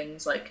on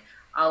things.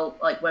 I'll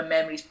like when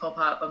memories pop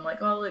up, I'm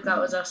like, oh look, that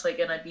was us like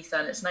in Ibiza,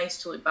 and it's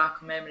nice to look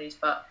back on memories.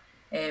 But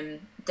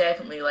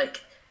definitely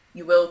like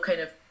you will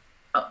kind of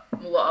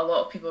a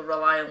lot of people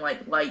rely on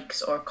like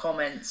likes or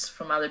comments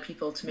from other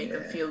people to make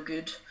them feel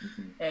good,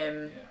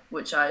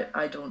 which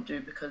I don't do,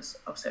 because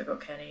obviously I've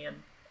got Kenny, and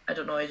I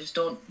don't know, I just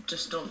don't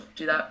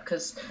do that,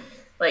 because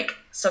like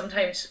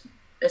sometimes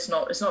it's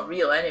not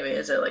real anyway,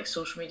 is it? Like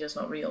social media is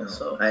not real. No.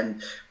 So,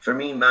 and for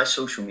me, my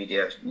social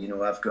media,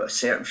 I've got a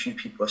certain few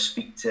people I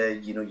speak to,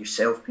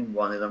 yourself being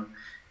one of them.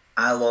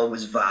 I'll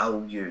always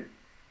value,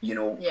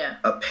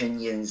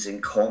 opinions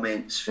and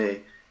comments for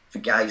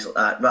guys like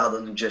that,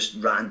 rather than just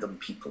random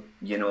people.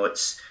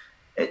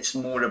 It's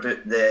more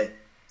about the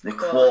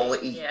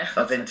quality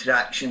of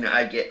interaction that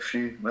I get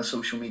through my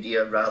social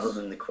media rather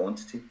than the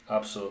quantity.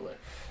 Absolutely.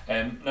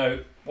 Now,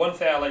 one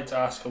thing I like to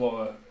ask a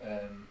lot of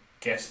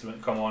guests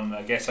when come on,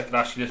 I guess I could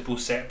ask you this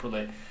both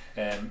separately.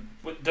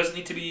 It doesn't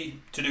need to be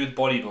to do with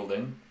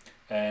bodybuilding,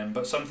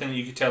 but something that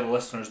you could tell the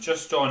listeners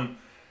just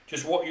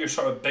what your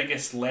sort of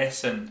biggest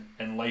lesson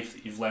in life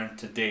that you've learned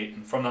to date,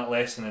 and from that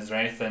lesson, is there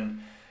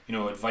anything,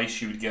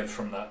 advice you would give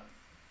from that?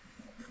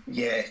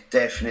 Yeah,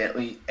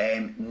 definitely.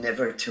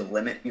 Never to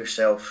limit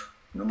yourself,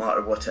 no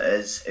matter what it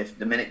is. If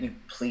the minute you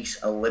place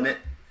a limit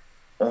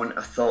on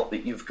a thought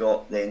that you've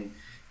got, then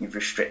you've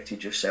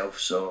restricted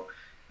yourself. So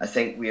I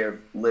think we're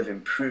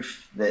living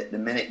proof that the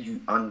minute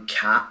you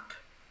uncap,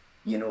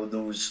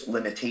 those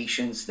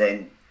limitations,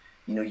 then,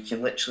 you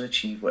can literally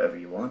achieve whatever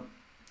you want.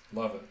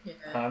 Love it. Yeah,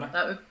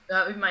 Hannah?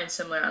 that would be mine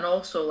similar. And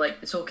also, like,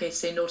 it's okay to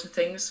say no to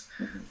things.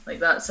 Like,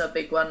 that's a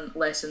big one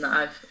lesson that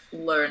I've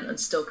learned and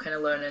still kind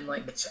of learning.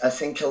 Like, I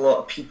think a lot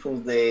of people,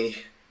 they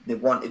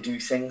want to do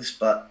things,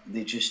 but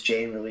they just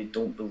generally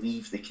don't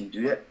believe they can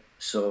do it.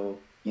 So,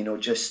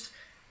 just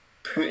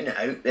putting it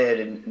out there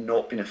and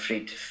not being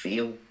afraid to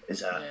fail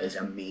is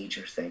a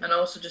major thing. And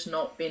also just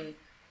not being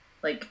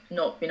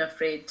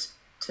afraid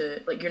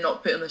to, like, you're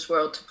not put in this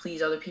world to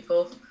please other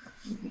people.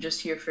 You're just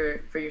here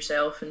for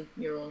yourself and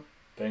your own.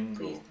 Bingo.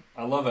 Please.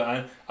 I love it.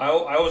 I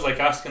always like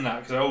asking that,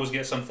 because I always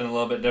get something a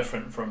little bit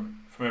different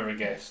from every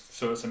guest,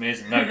 so it's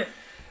amazing. Now,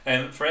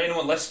 for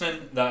anyone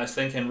listening that is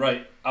thinking,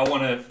 right, I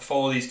want to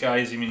follow these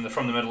guys, they're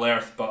from the Middle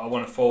Earth, but I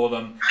want to follow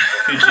them,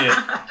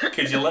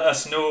 could you let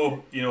us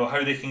know,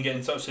 how they can get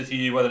in touch with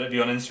you, whether it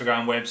be on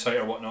Instagram, website,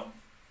 or whatnot?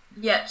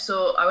 Yep,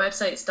 so our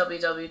website's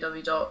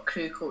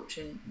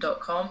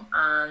www.crewcoaching.com,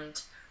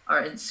 and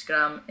our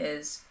Instagram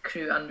is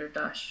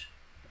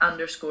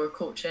crew_underscore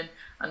coaching,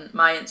 and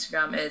my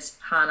Instagram is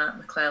Hannah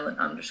McClellan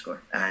 _.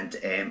 And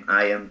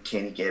I am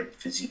Kenny Gibb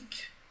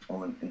Physique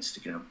on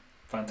Instagram.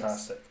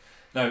 Fantastic.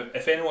 Now,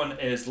 if anyone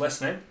is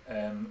listening,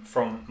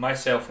 from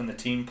myself and the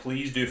team,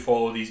 please do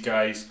follow these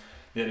guys.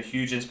 They're a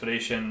huge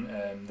inspiration.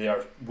 They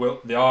are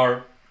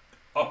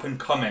up and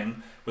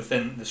coming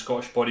within the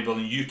Scottish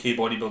bodybuilding, UK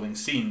bodybuilding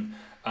scene,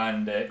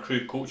 and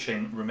Crew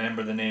Coaching,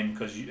 remember the name,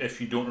 because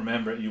if you don't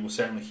remember it, you will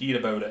certainly hear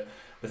about it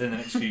within the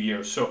next few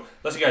years. So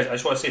listen guys, I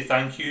just want to say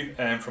thank you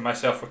for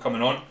myself for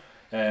coming on.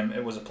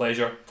 It was a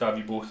pleasure to have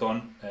you both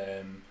on,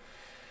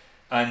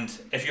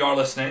 and if you are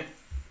listening,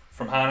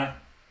 from Hannah,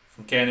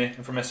 from Kenny,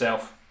 and from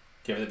myself,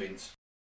 give it the beans.